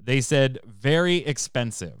 They said very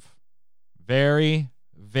expensive. Very,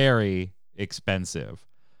 very expensive.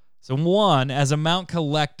 So one, as a mount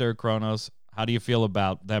collector, Kronos, how do you feel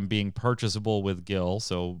about them being purchasable with Gil?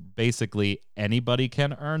 So basically anybody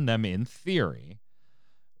can earn them in theory.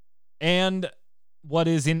 And what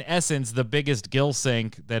is in essence the biggest Gil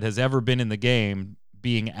sync that has ever been in the game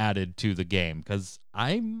being added to the game. Because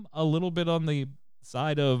I'm a little bit on the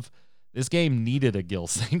side of this game needed a Gil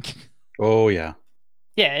sync. Oh, yeah.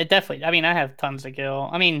 Yeah, it definitely. I mean, I have tons of Gil.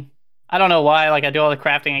 I mean, I don't know why. Like, I do all the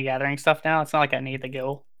crafting and gathering stuff now. It's not like I need the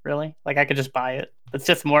Gil, really. Like, I could just buy it. It's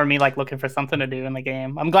just more me, like, looking for something to do in the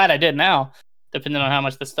game. I'm glad I did now, depending on how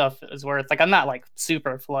much this stuff is worth. Like, I'm not, like,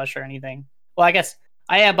 super flush or anything. Well, I guess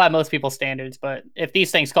I am by most people's standards, but if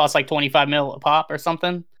these things cost, like, 25 mil a pop or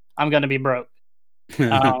something, I'm going to be broke.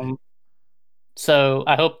 So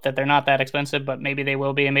I hope that they're not that expensive, but maybe they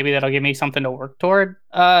will be, and maybe that'll give me something to work toward.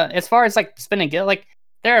 As far as like spending Gil, like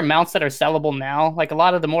there are mounts that are sellable now. Like a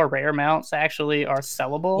lot of the more rare mounts actually are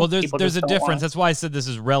sellable. Well, there's a difference. That's why I said this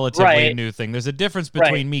is relatively a new thing. There's a difference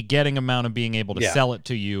between me getting a mount and being able to sell it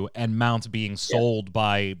to you, and mounts being sold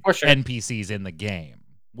by NPCs in the game,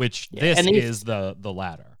 which this is the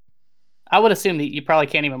latter. I would assume that you probably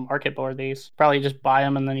can't even market board these. Probably just buy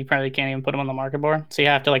them, and then you probably can't even put them on the market board. So you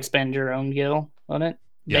have to like spend your own Gil on it.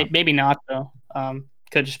 Yeah. Maybe not though.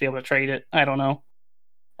 Could just be able to trade it. I don't know.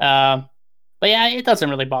 But yeah, it doesn't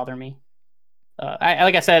really bother me.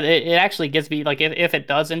 Like I said, it actually gives me like if it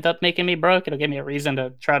does end up making me broke, it'll give me a reason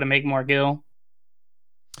to try to make more Gil.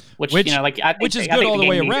 which you know, like I think, which is I good think all the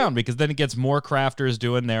way game needed. around, because then it gets more crafters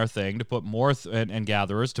doing their thing to put more and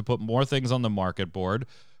gatherers to put more things on the market board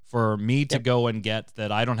for me to go and get,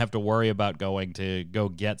 that I don't have to worry about going to go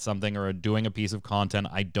get something or doing a piece of content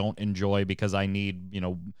I don't enjoy because I need, you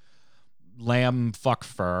know, lamb fuck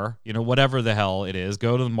fur, you know, whatever the hell it is.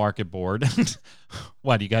 Go to the market board.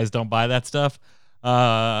 What, you guys don't buy that stuff?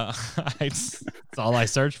 It's all I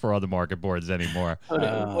search for on the market boards anymore.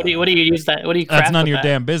 What do you use that? What do you craft? That's none of your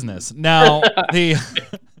damn business. Now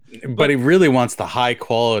But he really wants the high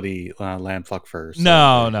quality lamb fuck fur. So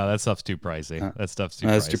no, that stuff's too pricey. That stuff's too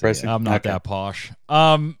that's pricey. too pricey? I'm not Okay. that posh.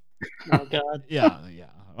 Oh God. Yeah,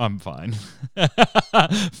 I'm fine.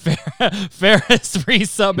 Ferris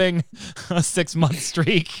resubbing a 6-month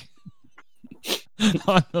streak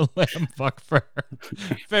on the lamb fuck fur.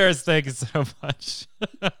 Ferris, thank you so much.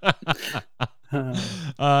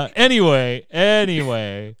 Anyway,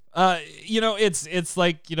 you know, it's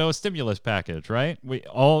like, you know, a stimulus package, right?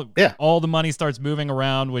 All the money starts moving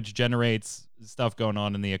around, which generates stuff going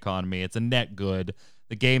on in the economy. It's a net good.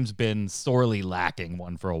 The game's been sorely lacking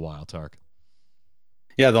one for a while, Tark.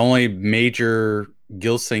 Yeah, the only major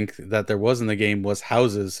gill sink that there was in the game was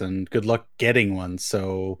houses, and good luck getting one.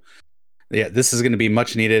 So yeah, this is going to be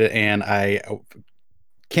much needed, and I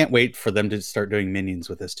can't wait for them to start doing minions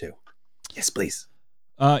with this too. Yes, please.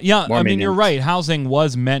 Yeah, More I mean, you're minions. right. Housing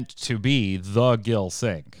was meant to be the gill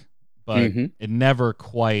sink, but it never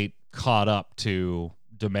quite caught up to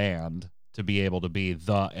demand to be able to be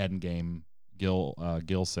the end game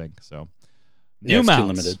gill sink. So It's too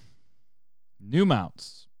limited. New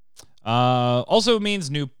mounts. Also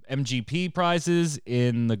means new MGP prizes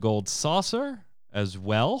in the gold saucer as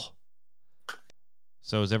well.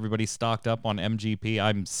 So is everybody stocked up on MGP?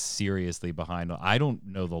 I'm seriously behind. I don't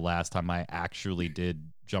know the last time I actually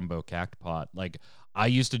did Jumbo Cactpot. Like, I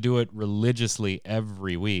used to do it religiously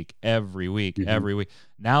every week.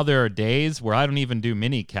 Now there are days where I don't even do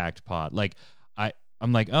mini Cactpot. Like,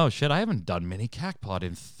 I'm like, oh shit, I haven't done mini Cactpot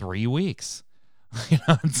in 3 weeks. You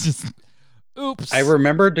know, it's just, oops. I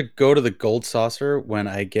remember to go to the gold saucer when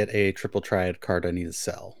I get a triple triad card I need to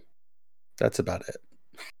sell. That's about it.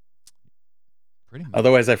 Pretty much.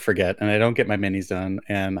 Otherwise, I forget, and I don't get my minis done.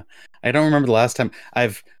 And I don't remember the last time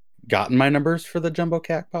I've gotten my numbers for the Jumbo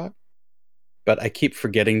Cactpot, but I keep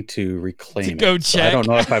forgetting to reclaim To go it. So I check. don't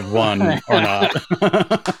know if I've won or not.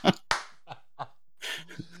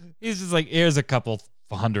 He's just like, here's a couple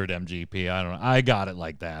 100 MGP. I don't know. I got it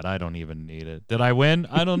like that. I don't even need it. Did I win?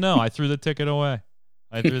 I don't know. I threw the ticket away.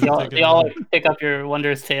 Y'all like pick up your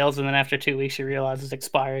Wondrous Tales, and then after 2 weeks you realize it's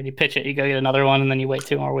expired. You pitch it, you go get another one, and then you wait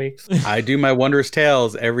 2 more weeks. I do my Wondrous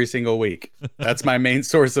Tales every single week. That's my main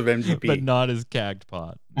source of MGP. But not as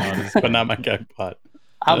Cactpot. But not my Cactpot.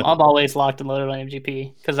 I'm always locked and loaded on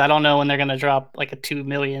MGP because I don't know when they're gonna drop like a 2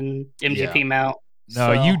 million MGP mount.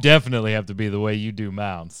 No, So, you definitely have to be the way you do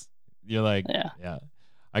mounts. You're like, yeah.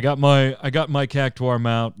 I got my Cactuar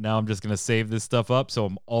mount. Now I'm just gonna save this stuff up, so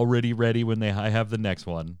I'm already ready when I have the next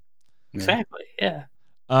one. exactly. Yeah.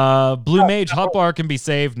 Blue Mage hotbar can be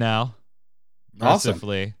saved now.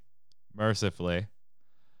 Awesome. Mercifully.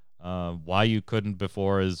 Why you couldn't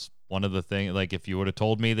before is one of the things. Like, if you would have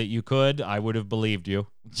told me that you could, I would have believed you.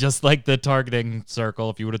 Just like the targeting circle.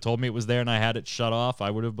 If you would have told me it was there and I had it shut off, I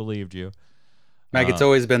would have believed you. Mike, it's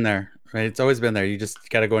always been there, right? It's always been there. You just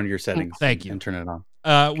got to go into your settings. Thank you. And turn it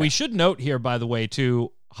on. We should note here, by the way,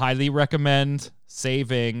 too, highly recommend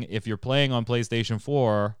saving, if you're playing on PlayStation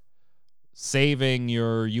 4, saving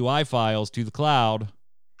your UI files to the cloud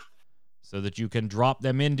so that you can drop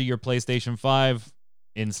them into your PlayStation 5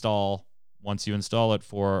 install once you install it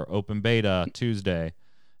for open beta Tuesday.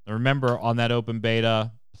 Now remember, on that open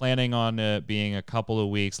beta, planning on it being a couple of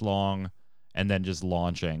weeks long and then just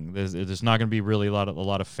launching. There's not going to be really a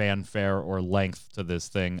lot of fanfare or length to this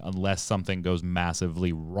thing unless something goes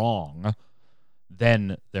massively wrong.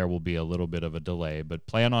 Then there will be a little bit of a delay, but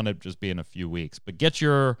plan on it just being a few weeks. But get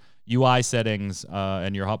your UI settings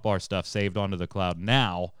and your hotbar stuff saved onto the cloud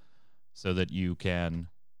now so that you can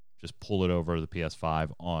just pull it over to the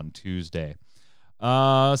PS5 on Tuesday.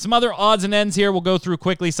 Some other odds and ends here we'll go through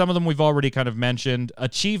quickly. Some of them we've already kind of mentioned.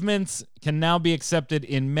 Achievements can now be accepted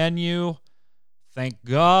in menu. Thank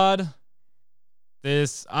God.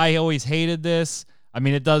 I always hated this. I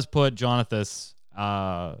mean, it does put Jonathas,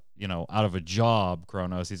 out of a job,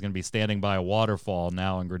 Kronos. He's going to be standing by a waterfall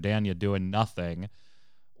now in Gridania doing nothing.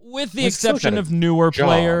 With the exception of newer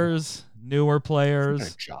players. A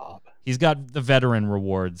job. He's got the veteran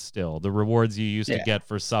rewards still. The rewards you used to get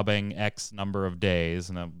for subbing X number of days.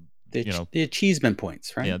 And The achievement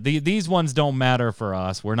points, right? Yeah, these ones don't matter for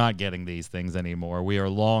us. We're not getting these things anymore. We are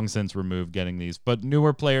long since removed getting these. But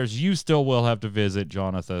newer players, you still will have to visit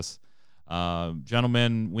Jonathan.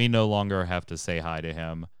 Gentlemen, we no longer have to say hi to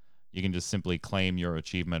him. You can just simply claim your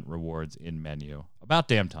achievement rewards in menu. About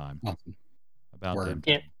damn time. Awesome. About Word.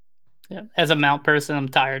 damn time. Yeah. As a mount person, I'm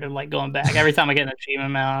tired of like going back. Every time I get an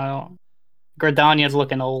achievement mount, Gridania's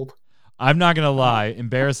looking old. I'm not going to lie.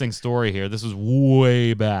 Embarrassing story here. This was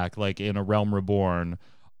way back, like in A Realm Reborn.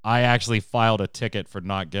 I actually filed a ticket for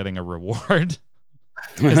not getting a reward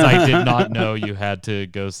because I did not know you had to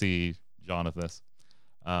go see Jonathan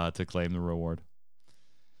to claim the reward.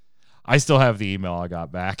 I still have the email I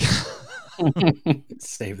got back.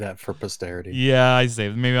 Save that for posterity. Yeah, I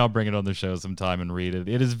saved it. Maybe I'll bring it on the show sometime and read it.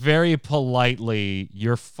 It is very politely,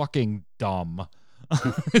 you're fucking dumb.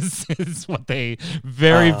 is what they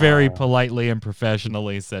very politely and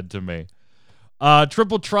professionally said to me.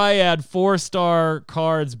 Triple Triad 4-star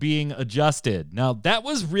cards being adjusted. Now, that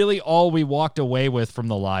was really all we walked away with from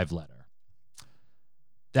the live letter.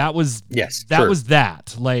 That was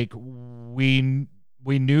that. Like, we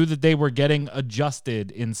knew that they were getting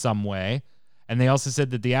adjusted in some way, and they also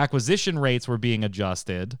said that the acquisition rates were being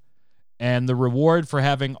adjusted. And the reward for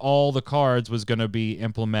having all the cards was going to be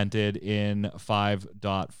implemented in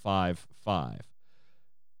 5.55.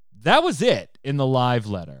 That was it in the live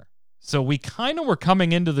letter. So we kind of were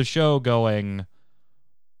coming into the show going,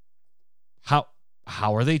 how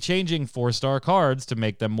are they changing 4-star cards to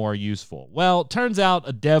make them more useful? Well, turns out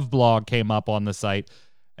a dev blog came up on the site.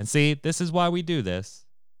 And see, this is why we do this.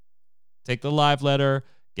 Take the live letter,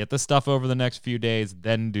 get the stuff over the next few days,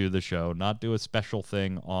 then do the show. Not do a special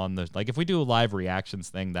thing on the... Like, if we do a live reactions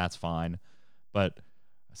thing, that's fine. But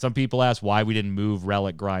some people ask why we didn't move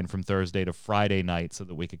Relic Grind from Thursday to Friday night so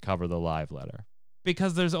that we could cover the live letter.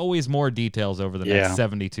 Because there's always more details over the next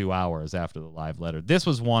 72 hours after the live letter. This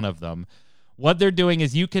was one of them. What they're doing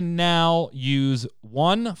is you can now use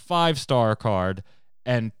 1 5-star card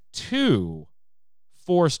and 2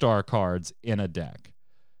 4-star cards in a deck.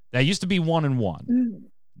 That used to be 1 and 1.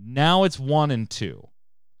 Now it's 1 and 2,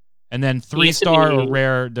 and then 3-star or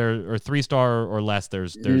rare or 3-star or less.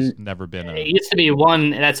 There's never been a. It used to be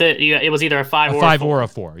 1. That's it. It was either a 5 or a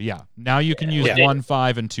 4. Yeah. Now you can use 1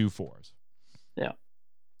 5 and 2 4s.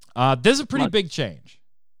 Yeah. This is a pretty big change.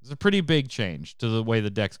 It's a pretty big change to the way the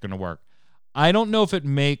deck's going to work. I don't know if it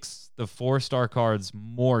makes the 4-star cards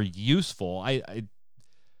more useful. I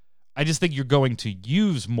just think you're going to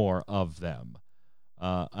use more of them,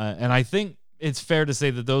 and I think it's fair to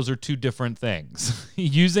say that those are two different things.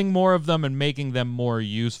 Using more of them and making them more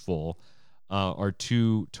useful are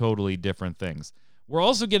two totally different things. We're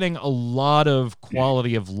also getting a lot of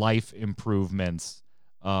quality of life improvements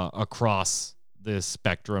across this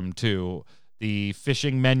spectrum, too. The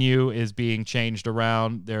fishing menu is being changed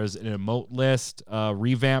around. There's an emote list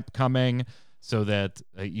revamp coming so that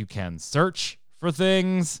you can search for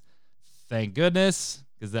things. Thank goodness,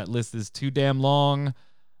 because that list is too damn long.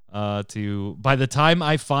 By the time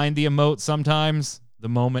I find the emote, sometimes the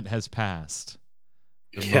moment has passed.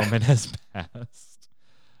 Moment has passed.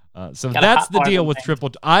 So that's the deal with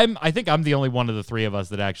triple. I think I'm the only one of the three of us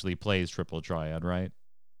that actually plays Triple Triad, right?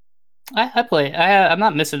 I play. I'm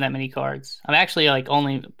not missing that many cards. I'm actually like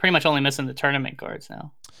pretty much only missing the tournament cards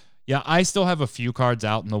now. Yeah, I still have a few cards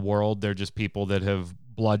out in the world. They're just people that have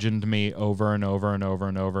bludgeoned me over and over and over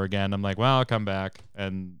and over again. I'm like, well, I'll come back.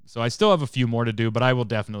 And so I still have a few more to do, but I will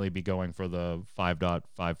definitely be going for the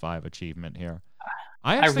 5.55 achievement here.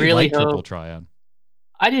 I actually really like Triple Triad.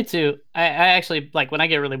 I do too. I actually, like, when I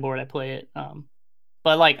get really bored, I play it.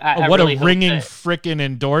 But like, what really a ringing frickin'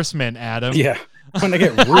 endorsement, Adam. Yeah. When I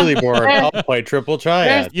get really bored, I'll play Triple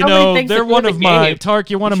Triad. You know, they're one of my Tark.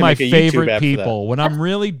 You're one of my favorite people. When I'm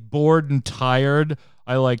really bored and tired,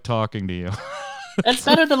 I like talking to you. That's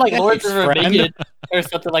better than like Lords of Ravenia or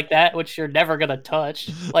something like that, which you're never gonna touch.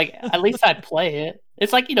 Like, at least I play it.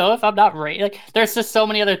 It's like, you know, if I'm not like, there's just so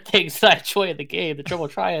many other things that I enjoy in the game. The Triple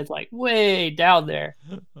Triad's like way down there.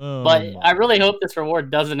 But I really hope this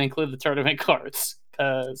reward doesn't include the tournament cards,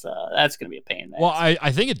 because that's gonna be a pain. Well,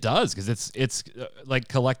 I think it does, because it's like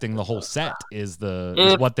collecting the whole set is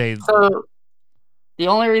what they. So the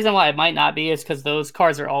only reason why it might not be is because those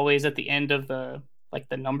cards are always at the end of the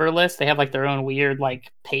number list. They have like their own weird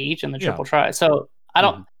like page in the Triple Triad. So I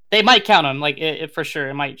don't. They might count them like it for sure.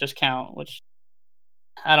 It might just count, which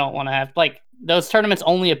I don't want to have. Like, those tournaments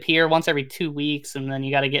only appear once every 2 weeks, and then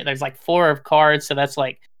you got to get there's like 4 cards, so that's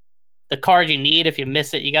the card you need. If you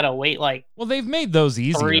miss it, you gotta wait like Well, they've made those 3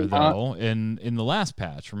 easier months. though in the last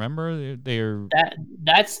patch. Remember, they're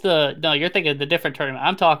That's the no. You're thinking of the different tournament.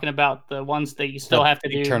 I'm talking about the ones that you still The have to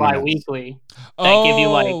big do tournaments. bi-weekly. That give you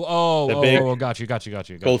like The big got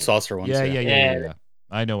you. gold saucer ones. Yeah.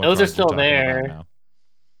 I know what those are cards you're still talking there. about now.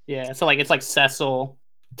 Yeah, so like it's like Cecil,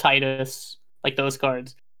 Titus, like those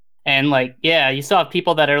cards, and like you still have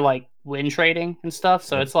people that are like win trading and stuff.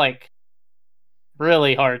 So Yep. it's like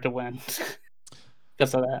really hard to win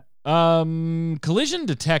because of that. Collision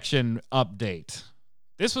detection update.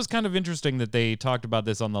 This was kind of interesting that they talked about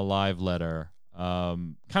this on the live letter.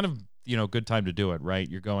 Kind of, good time to do it, right?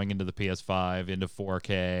 You're going into the PS5, into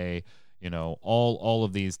 4K, all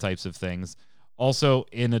of these types of things. Also,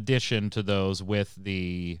 in addition to those with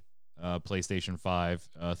the PlayStation 5,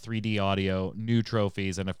 3D audio, new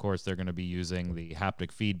trophies, and of course they're going to be using the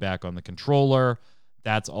haptic feedback on the controller.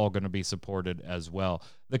 That's all going to be supported as well.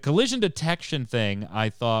 The collision detection thing I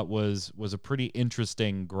thought was a pretty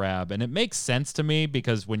interesting grab, and it makes sense to me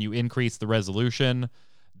because when you increase the resolution,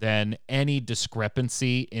 then any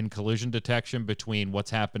discrepancy in collision detection between what's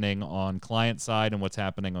happening on client side and what's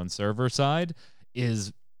happening on server side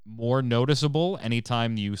is more noticeable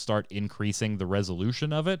anytime you start increasing the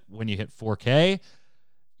resolution of it. When you hit 4K,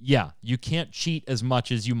 yeah, you can't cheat as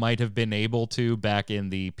much as you might have been able to back in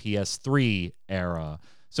the PS3 era.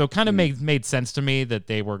 So it kind of made sense to me that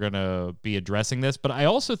they were going to be addressing this. But I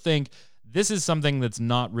also think this is something that's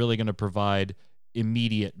not really going to provide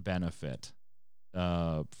immediate benefit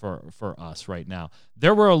for us right now.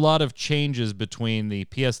 There were a lot of changes between the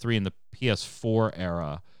PS3 and the PS4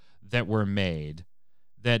 era that were made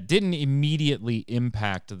that didn't immediately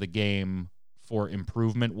impact the game for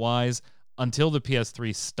improvement-wise until the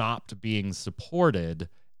PS3 stopped being supported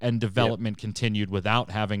and development continued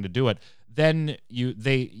without having to do it. Then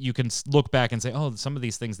you can look back and say, oh, some of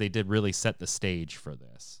these things they did really set the stage for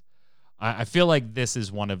this. I feel like this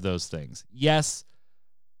is one of those things. Yes,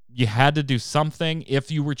 you had to do something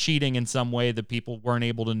if you were cheating in some way that people weren't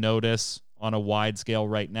able to notice on a wide scale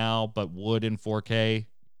right now, but would in 4K.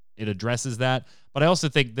 It addresses that. But I also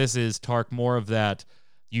think this is, Tark, more of that.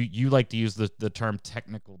 You like to use the term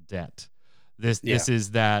technical debt. This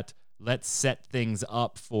is that let's set things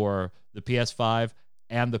up for the PS5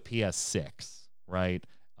 and the PS6, right?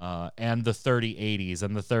 And the 3080s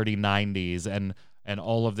and the 3090s and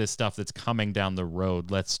all of this stuff that's coming down the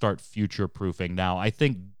road. Let's start future-proofing now. I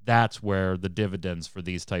think that's where the dividends for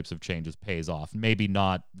these types of changes pays off. Maybe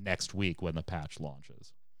not next week when the patch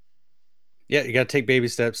launches. Yeah, you got to take baby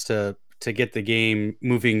steps to get the game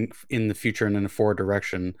moving in the future and in a forward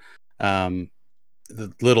direction. The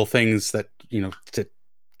little things that, to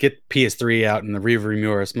get PS3 out in the rearview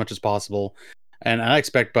mirror as much as possible. And I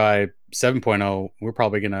expect by 7.0, we're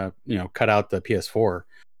probably going to, cut out the PS4.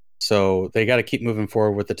 So they got to keep moving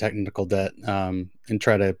forward with the technical debt and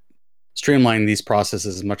try to streamline these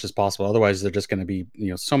processes as much as possible. Otherwise, they're just going to be,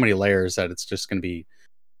 so many layers that it's just going to be,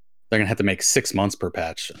 they're going to have to make 6 months per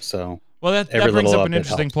patch. So, well, that brings up an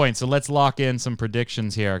interesting point. So let's lock in some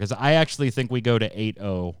predictions here, because I actually think we go to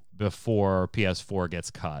 8.0 before PS4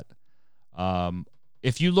 gets cut.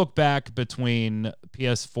 If you look back between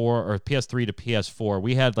PS4 or PS3 to PS4,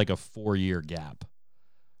 we had like a 4-year gap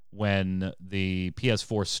when the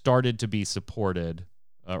PS4 started to be supported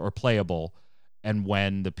or playable, and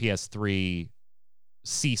when the PS3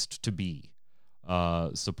 ceased to be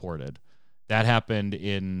supported. That happened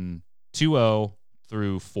in 2.0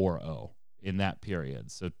 through 4.0 in that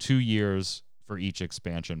period. So 2 years for each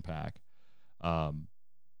expansion pack.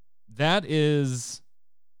 That is,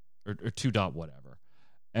 or 2 dot whatever.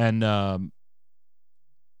 And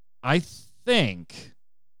I think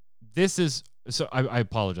this is, so I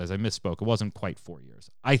apologize, I misspoke. It wasn't quite 4 years.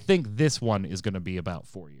 I think this one is going to be about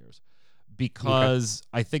 4 years because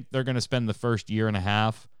I think they're going to spend the first year and a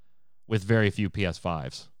half with very few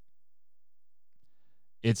PS5s.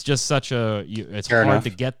 It's just it's Fair hard enough.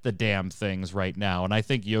 to get the damn things right now. And I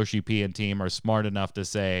think YoshiP and team are smart enough to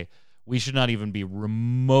say we should not even be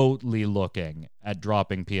remotely looking at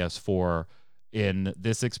dropping PS4 in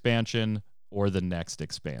this expansion or the next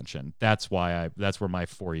expansion. That's where my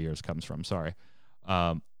 4 years comes from. Sorry.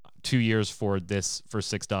 2 years for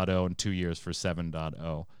 6.0 and 2 years for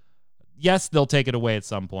 7.0. Yes, they'll take it away at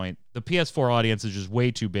some point. The PS4 audience is just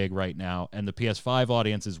way too big right now, and the PS5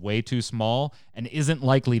 audience is way too small and isn't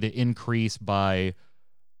likely to increase by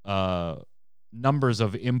numbers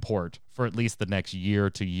of import for at least the next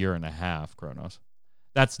year to year and a half, Kronos.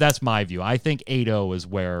 That's my view. I think 8.0 is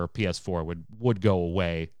where PS4 would go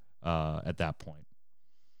away at that point.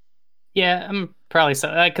 Yeah, I'm probably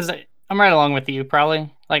so because I'm right along with you.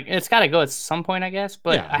 Probably Like, it's got to go at some point, I guess.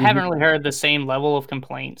 But Yeah. I haven't really heard the same level of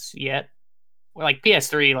complaints yet. Like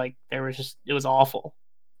PS3, like it was awful.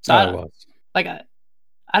 So it was. Like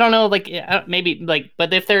I don't know, like maybe like,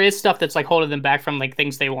 but if there is stuff that's like holding them back from like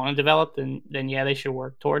things they want to develop, then yeah, they should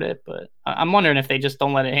work toward it. But I'm wondering if they just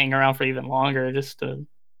don't let it hang around for even longer, just to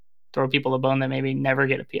throw people a bone that maybe never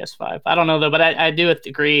get a PS5. I don't know though, but I do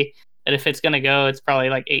agree that if it's gonna go, it's probably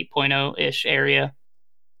like 8.0 ish area.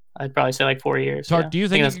 I'd probably say like 4 years. Tark, yeah. do you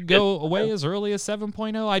think it that's could good. go away as early as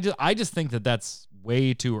 7.0? I just think that that's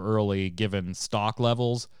way too early given stock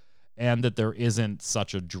levels, and that there isn't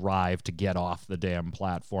such a drive to get off the damn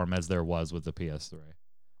platform as there was with the PS3.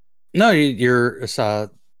 No, you're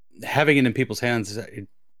having it in people's hands. That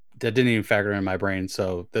didn't even factor in my brain.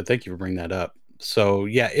 So thank you for bringing that up. So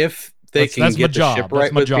yeah, if they can get the ship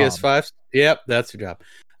right with PS5s, yep, that's your job.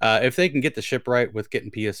 If they can get the ship right with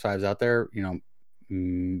getting PS5s out there,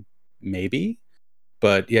 maybe.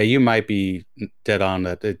 But yeah, you might be dead on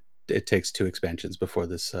that. It takes 2 expansions before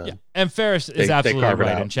this. Yeah. And Ferris is absolutely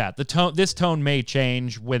right in chat. This tone may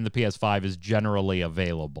change when the PS5 is generally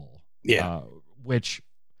available. Yeah. Which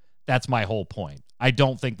that's my whole point. I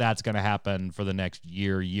don't think that's going to happen for the next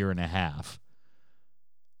year and a half.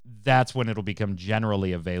 That's when it'll become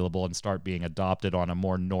generally available and start being adopted on a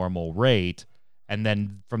more normal rate. And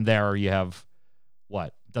then from there you have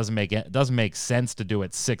what? Doesn't make sense to do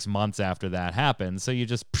it 6 months after that happens. So you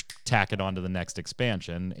just tack it onto the next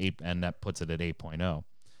expansion, and that puts it at 8.0.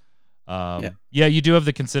 Yeah, you do have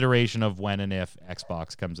the consideration of when and if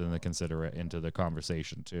Xbox comes into the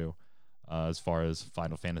conversation too, as far as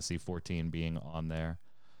Final Fantasy 14 being on there.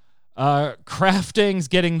 Crafting's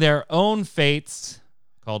getting their own fates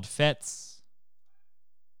called FETs.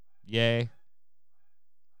 Yay.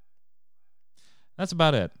 That's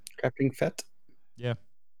about it. Crafting FET? Yeah.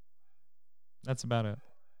 That's about it.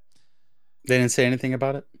 They didn't say anything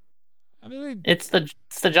about it? I mean, it's the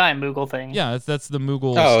giant Moogle thing. Yeah, that's the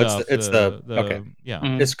Moogle stuff. It's the okay. Yeah.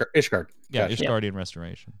 Ishgard. Yeah, Ishgardian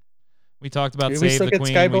Restoration. We talked about Save the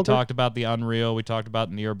Queen. We talked about the Unreal. We talked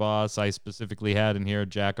about Nier Boss. I specifically had in here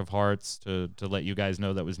Jack of Hearts to let you guys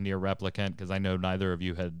know that was Nier Replicant, because I know neither of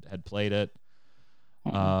you had played it.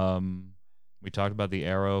 We talked about the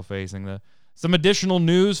arrow facing the... Some additional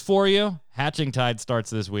news for you. Hatching Tide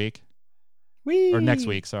starts this week. Whee! Or next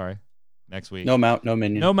week, sorry. Next week. No mount, no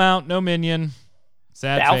minion. No mount, no minion.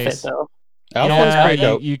 Sad the face. Outfit, though. Outfit's pretty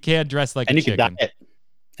dope. You can't dress like and a you chicken. Can dye it.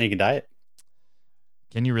 And you can dye it.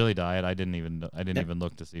 Can you really dye it? I didn't even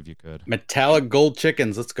look to see if you could. Metallic gold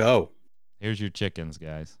chickens. Let's go. Here's your chickens,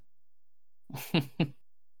 guys.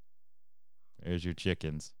 There's your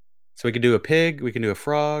chickens. So we can do a pig. We can do a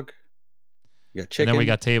frog. We got chicken. And then we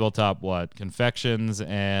got tabletop confections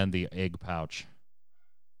and the egg pouch.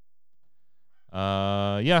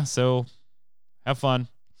 Yeah, so have fun.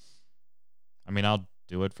 I mean, I'll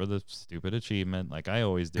do it for the stupid achievement like I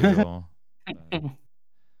always do.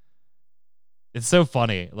 It's so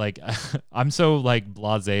funny. Like, I'm so like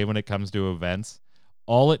blasé when it comes to events.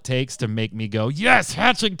 All it takes to make me go, yes,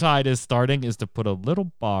 Hatching Tide is starting, is to put a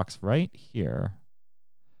little box right here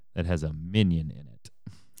that has a minion in it.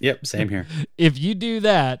 Yep, same here. If you do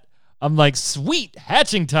that, I'm like, sweet,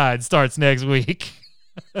 Hatching Tide starts next week.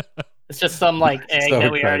 It's just some like egg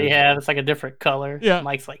that we already have. It's like a different color. Yeah.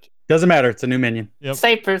 Mike's like, doesn't matter. It's a new minion. Yep.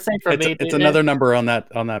 Same for me. It's another number on that.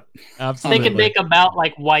 Absolutely. They could make about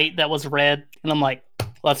like white that was red, and I'm like,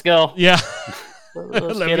 let's go. Yeah.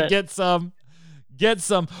 Let's Let me get some. Get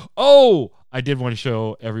some. Oh, I did want to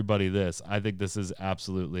show everybody this. I think this is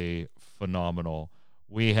absolutely phenomenal.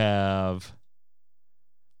 We have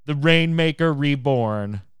the Rainmaker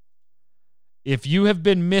Reborn. If you have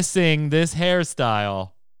been missing this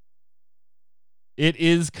hairstyle, it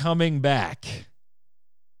is coming back.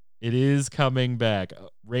 It is coming back.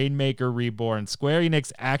 Rainmaker Reborn. Square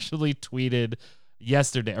Enix actually tweeted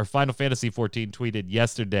yesterday, or Final Fantasy 14 tweeted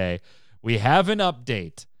yesterday, we have an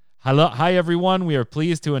update. Hi, everyone. We are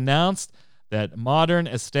pleased to announce that Modern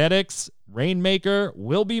Aesthetics Rainmaker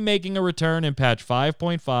will be making a return in patch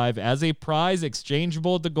 5.5 as a prize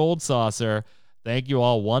exchangeable at the Gold Saucer. Thank you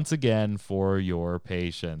all once again for your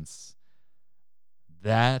patience.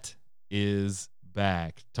 That is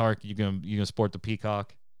back. Tark, you gonna sport the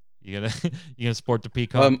peacock? You gonna sport the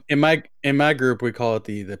peacock? In my group, we call it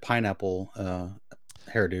the pineapple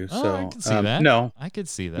hairdo. Oh, so I can see that. No, I could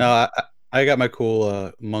see that. No, I got my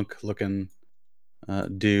cool monk looking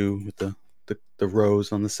do with the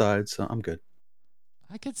rose on the side, so I'm good.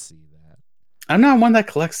 I could see that. I'm not one that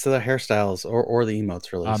collects the hairstyles or the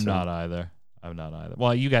emotes really. I'm not either.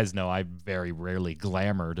 Well, you guys know I very rarely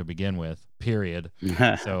glamour to begin with. Period.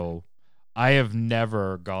 So I have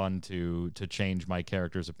never gone to change my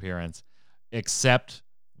character's appearance, except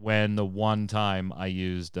when the one time I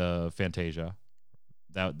used Fantasia.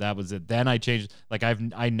 That was it. Then I changed. Like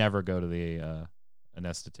I never go to the an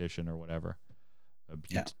esthetician or whatever, a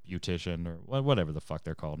beautician or whatever the fuck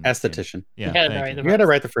they're called. Esthetician. Yeah, You thank you. You had it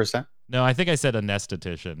right the first time. No, I think I said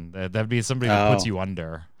anesthetician. That'd be somebody that puts you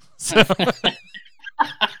under. So.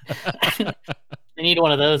 They need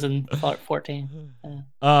one of those in 14.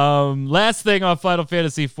 Last thing on Final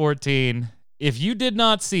Fantasy 14. If you did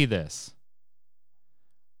not see this,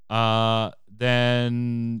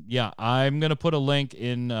 then yeah, I'm gonna put a link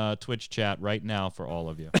in Twitch chat right now for all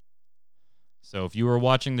of you. So if you were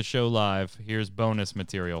watching the show live, here's bonus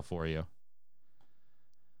material for you.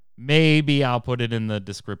 Maybe I'll put it in the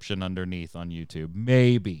description underneath on YouTube.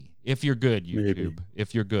 Maybe. If you're good, YouTube. Maybe.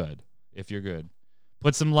 If you're good.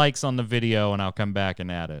 Put some likes on the video and I'll come back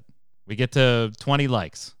and add it. We get to 20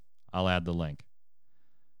 likes. I'll add the link.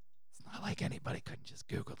 It's not like anybody couldn't just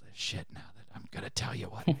Google this shit now that I'm going to tell you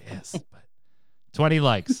what it is. But 20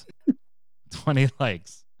 likes. 20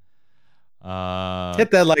 likes. Hit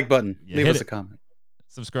that like button. Leave us a comment.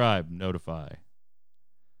 Subscribe. Notify.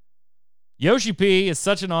 YoshiP is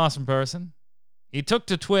such an awesome person. He took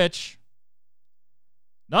to Twitch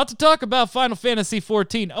not to talk about Final Fantasy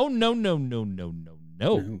 14. Oh, no.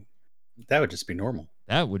 That would just be normal.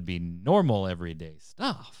 That would be normal everyday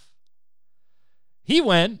stuff. He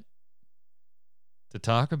went to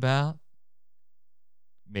talk about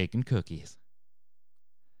making cookies.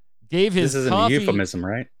 Gave his this isn't coffee, a euphemism,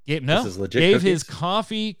 right? This is legit. Gave his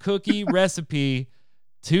coffee cookie recipe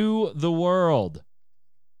to the world.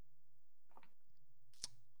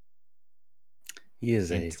 He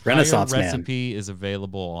is a Renaissance man. Recipe is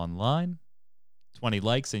available online. 20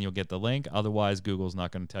 likes and you'll get the link. Otherwise, Google's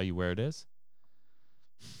not going to tell you where it is.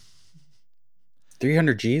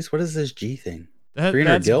 300 G's? What is this G thing?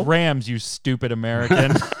 That's gil? grams, you stupid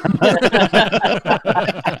American.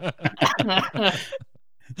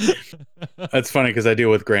 That's funny because I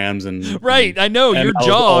deal with grams and right. I know your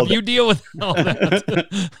job. You deal with all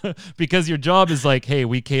that because your job is like, hey,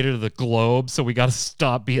 we cater to the globe, so we got to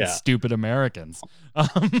stop being stupid Americans.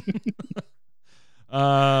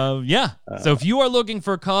 So if you are looking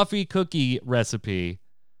for a coffee cookie recipe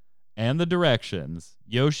and the directions,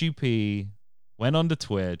 YoshiP went onto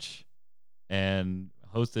Twitch and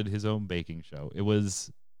hosted his own baking show. It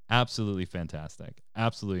was absolutely fantastic,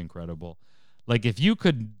 absolutely incredible. Like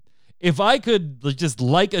if I could just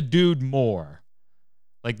like a dude more,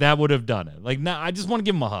 like that would have done it. Like now, I just want to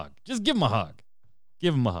give him a hug. Just give him a hug.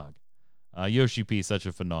 Give him a hug. YoshiP is such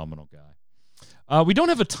a phenomenal guy. We don't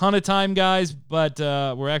have a ton of time, guys, but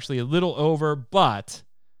we're actually a little over. But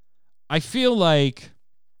I feel like,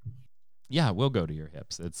 we'll go to your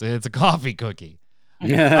hips. It's a coffee cookie.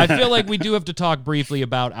 I feel like we do have to talk briefly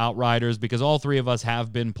about Outriders because all three of us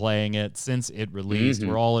have been playing it since it released.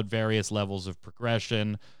 We're all at various levels of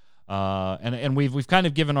progression, and we've kind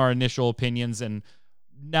of given our initial opinions. And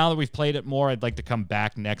now that we've played it more, I'd like to come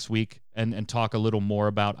back next week and talk a little more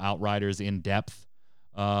about Outriders in depth.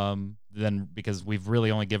 Then because we've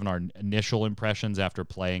really only given our initial impressions after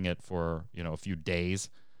playing it for a few days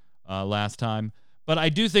last time. But I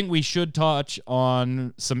do think we should touch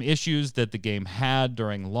on some issues that the game had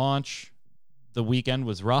during launch. The weekend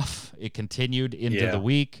was rough. It continued into the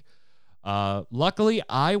week. Luckily,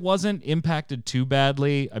 I wasn't impacted too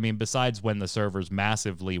badly. I mean, besides when the servers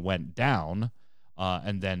massively went down,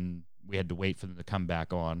 and then we had to wait for them to come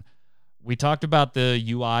back on. We talked about the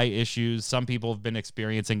UI issues. Some people have been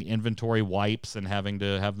experiencing inventory wipes and having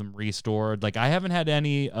to have them restored. Like, I haven't had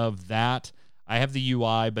any of that. I have the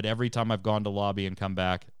UI, but every time I've gone to lobby and come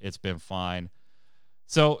back, it's been fine.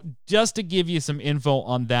 So just to give you some info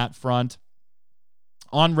on that front,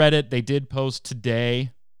 on Reddit, they did post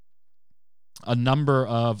today a number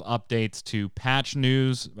of updates to patch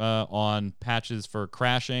news on patches for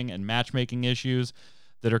crashing and matchmaking issues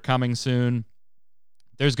that are coming soon.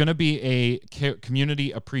 There's going to be a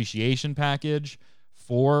community appreciation package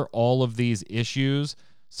for all of these issues.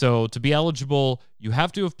 So to be eligible, you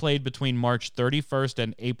have to have played between March 31st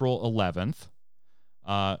and April 11th.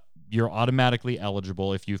 You're automatically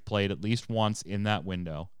eligible if you've played at least once in that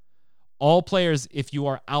window. All players, if you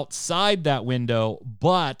are outside that window,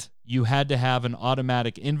 but you had to have an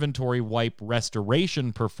automatic inventory wipe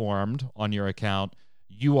restoration performed on your account,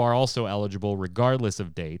 you are also eligible regardless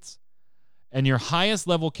of dates. And your highest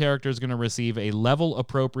level character is going to receive a level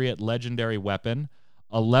appropriate legendary weapon,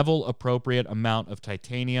 a level appropriate amount of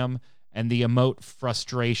titanium, and the emote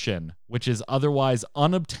Frustration, which is otherwise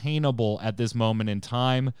unobtainable at this moment in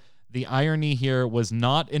time. The irony here was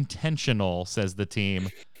not intentional, says the team,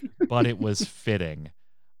 but it was fitting.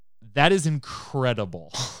 That is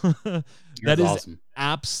incredible. That is awesome.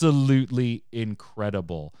 Absolutely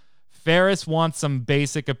incredible. Ferris wants some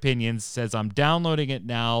basic opinions, says, I'm downloading it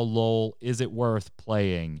now, lol. Is it worth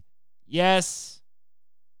playing? Yes.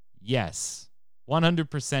 Yes.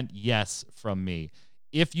 100% yes from me.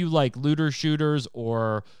 If you like looter shooters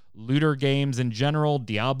or looter games in general,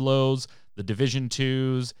 Diablos, the Division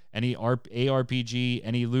 2s, any ARPG,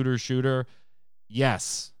 any looter shooter,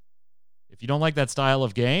 yes. If you don't like that style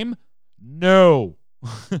of game, no.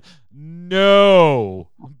 No.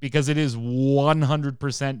 Because it is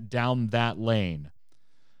 100% down that lane.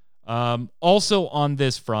 Also on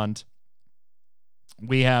this front,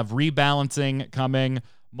 we have rebalancing coming,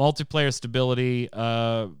 multiplayer stability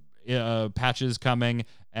patches coming,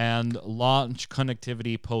 and launch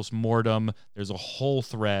connectivity post-mortem. There's a whole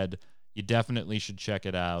thread. You definitely should check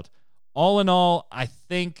it out. All in all, I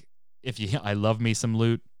think I love me some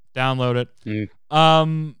loot, download it.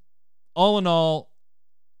 All in all,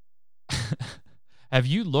 have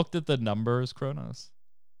you looked at the numbers, Kronos?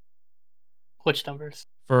 Which numbers?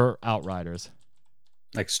 For Outriders.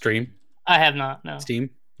 Like stream? I have not, no. Steam,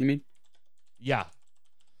 you mean? Yeah.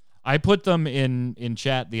 I put them in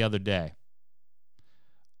chat the other day.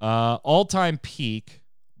 All-time peak,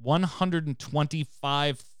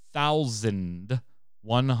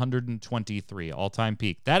 125,123. All-time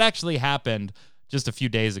peak. That actually happened just a few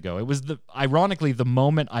days ago. It was ironically the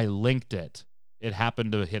moment I linked it, it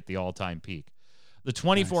happened to hit the all-time peak. The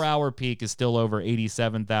 24-hour peak is still over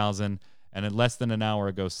 87,000, and in less than an hour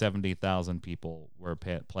ago, 70,000 people were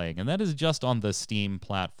playing, and that is just on the Steam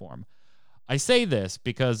platform. I say this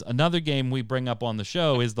because another game we bring up on the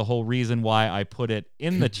show is the whole reason why I put it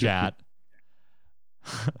in the chat,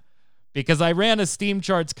 because I ran a Steam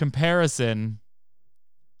charts comparison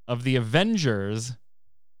of the Avengers,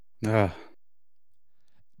 but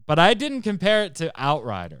I didn't compare it to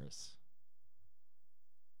Outriders.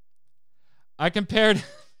 I compared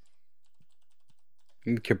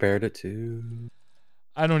it to...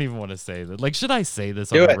 I don't even want to say that. Like, should I say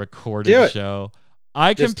this on a recorded show?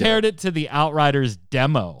 I compared it to the Outriders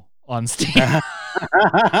demo on Steam.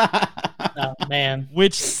 Oh, man.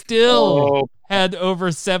 Which still had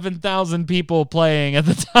over 7,000 people playing at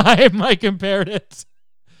the time I compared it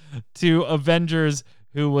to Avengers,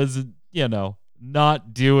 who was,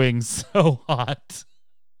 not doing so hot.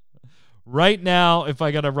 Right now, if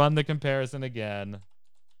I got to run the comparison again.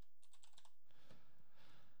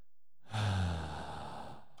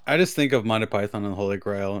 I just think of Monty Python and the Holy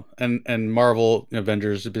Grail and Marvel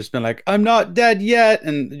Avengers have just been like, I'm not dead yet.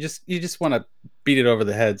 And you just want to beat it over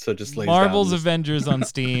the head. So just lays Marvel's down. Avengers on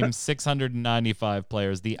Steam, 695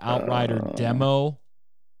 players. The Outrider demo,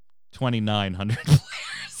 2,900 players.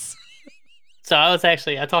 So I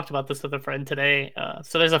talked about this with a friend today.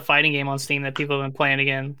 So there's a fighting game on Steam that people have been playing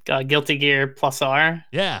again, Guilty Gear Plus R.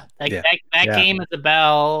 Yeah. That game is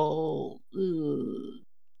about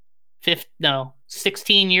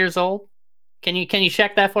 16 years old. Can you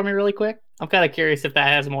check that for me really quick? I'm kind of curious if that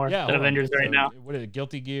has more than Avengers right now. What is it?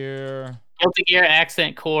 Guilty Gear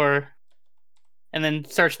Accent Core, and then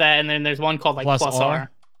search that, and then there's one called like Plus R.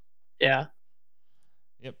 Yeah.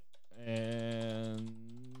 Yep. And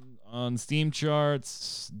on Steam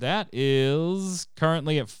charts, that is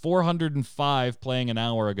currently at 405 playing an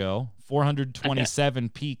hour ago, 427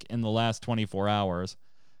 peak in the last 24 hours,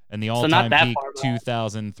 and the all-time peak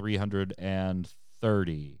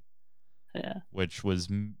 2,330. Yeah. Which was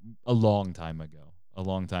a long time ago.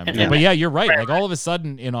 But yeah, you're right. Like all of a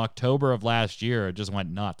sudden in October of last year, it just went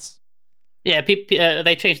nuts. Yeah,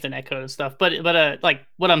 they changed the netcode and stuff, but like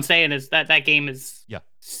what I'm saying is that game is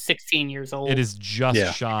 16 years old. It is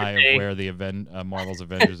just shy of where the Marvel's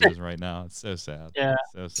Avengers is right now. It's so sad. Yeah,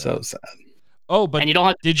 so sad. Oh, but and you don't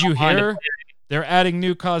have did you hear they're adding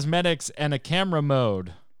new cosmetics and a camera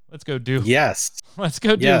mode? Let's go do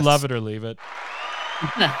Love It or Leave It.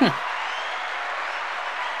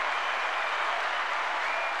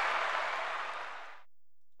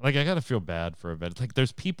 Like, I gotta feel bad for a bit. Like,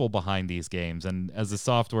 there's people behind these games, and as a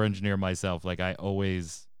software engineer myself, like, I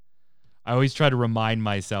always try to remind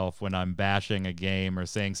myself when I'm bashing a game or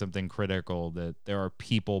saying something critical that there are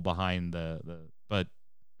people behind but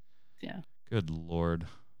yeah. Good Lord.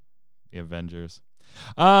 The Avengers.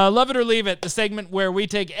 Love It or Leave It, the segment where we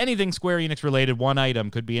take anything Square Enix related, one item.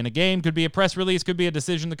 Could be in a game, could be a press release, could be a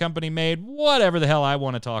decision the company made, whatever the hell I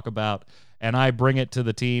want to talk about. And I bring it to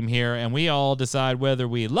the team here, and we all decide whether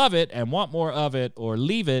we love it and want more of it or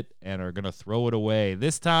leave it and are going to throw it away.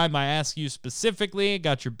 This time I ask you specifically,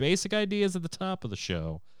 got your basic ideas at the top of the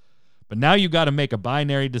show. But now you got to make a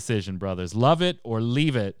binary decision, brothers. Love it or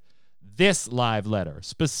leave it. This live letter,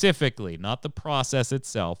 specifically, not the process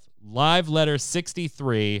itself. Live letter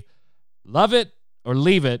 63. Love it or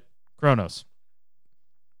leave it, Kronos.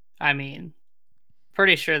 I mean,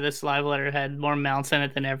 pretty sure this live letter had more mounts in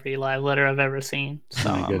it than every live letter I've ever seen. So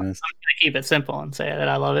Oh my goodness. I'm gonna keep it simple and say that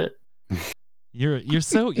I love it. You're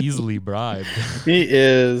so easily bribed. He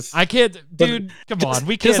is. I can't, dude. Come on,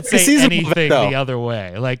 we can't just like a say seasonal anything event, though. the other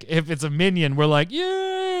way. Like if it's a minion, we're like,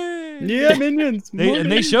 yay! Yeah, minions.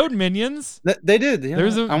 They showed minions. They did. Yeah.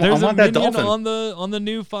 There's a I there's a want that minion dolphin. on the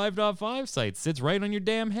new 5.5 site. Sits right on your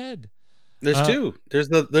damn head. There's two. There's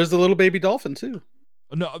the little baby dolphin too.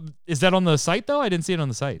 No, is that on the site though? I didn't see it on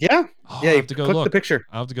the site. Yeah. Oh, Yeah. I You have to go click look. the picture.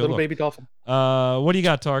 I have to go Little look. baby dolphin. What do you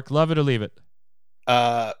got, Tark? Love it or leave it?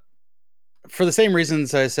 For the same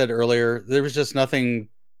reasons I said earlier, there was just nothing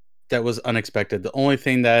that was unexpected. The only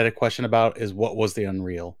thing that I had a question about is what was the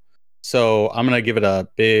Unreal. So I'm gonna give it a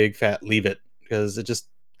big fat leave it because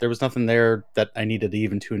there was nothing there that I needed to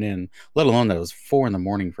even tune in. Let alone that it was 4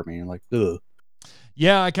 a.m. for me. Like, ugh.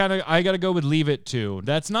 Yeah, I gotta go with leave it too.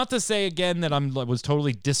 That's not to say again that was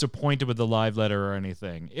totally disappointed with the live letter or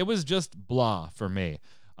anything. It was just blah for me.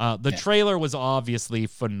 The trailer was obviously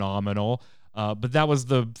phenomenal. But that was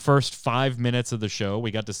the first 5 minutes of the show.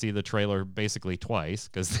 We got to see the trailer basically twice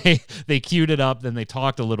because they queued it up, then they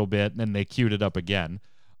talked a little bit, and then they queued it up again.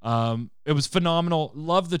 It was phenomenal.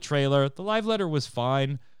 Love the trailer. The live letter was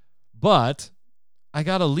fine, but I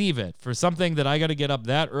got to leave it for something that I got to get up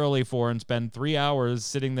that early for and spend 3 hours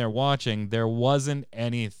sitting there watching. There wasn't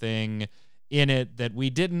anything in it that we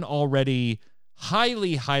didn't already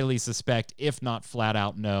highly, highly suspect, if not flat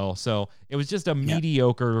out know. So it was just a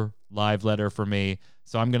mediocre live letter for me.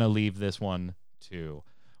 So I'm going to leave this one too.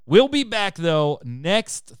 We'll be back, though,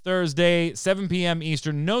 next Thursday, 7 p.m.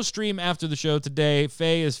 Eastern. No stream after the show today.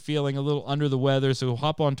 Faye is feeling a little under the weather, so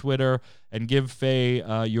hop on Twitter and give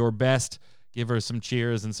Faye your best. Give her some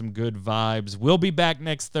cheers and some good vibes. We'll be back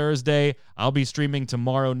next Thursday. I'll be streaming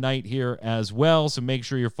tomorrow night here as well, so make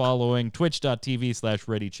sure you're following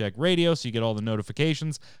twitch.tv/ReadyCheckRadio so you get all the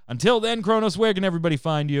notifications. Until then, Kronos, where can everybody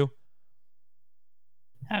find you?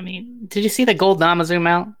 I mean, did you see the gold Namazu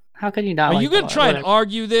mount? How could you not? Are you going to try and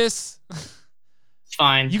argue this? It's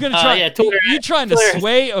fine. You going to try? Twitter, you trying to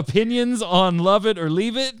sway opinions on love it or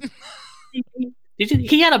leave it?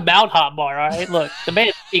 He had a mount hotbar, all right? Look, the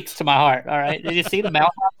man speaks to my heart, all right? Did you see the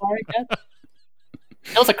mount hotbar again?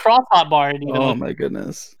 It was a cross hotbar. Oh, my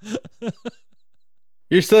goodness.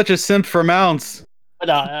 You're such a simp for mounts.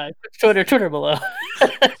 But Twitter below.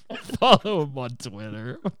 Follow him on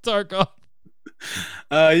Twitter. Tarkov.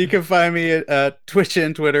 You can find me at Twitch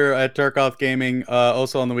and Twitter at Tarkov Gaming.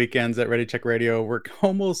 Also on the weekends at Ready Check Radio. We're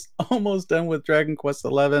almost done with Dragon Quest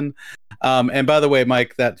XI. And by the way,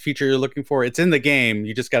 Mike, that feature you're looking for, it's in the game.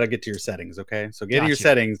 You just got to get to your settings, okay? So get to your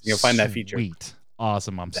settings, and you'll find that feature. Sweet.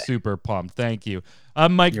 Awesome. I'm super pumped. Thank you.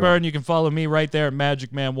 I'm Mike Byrne. You can follow me right there at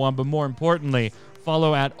Magic Man 1, but more importantly,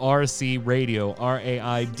 follow at RC Radio,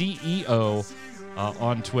 RAIDEO.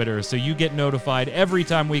 On Twitter, so you get notified every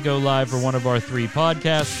time we go live for one of our 3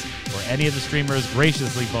 podcasts or any of the streamers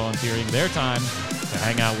graciously volunteering their time to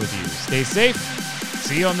hang out with you. Stay safe.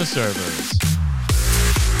 See you on the servers.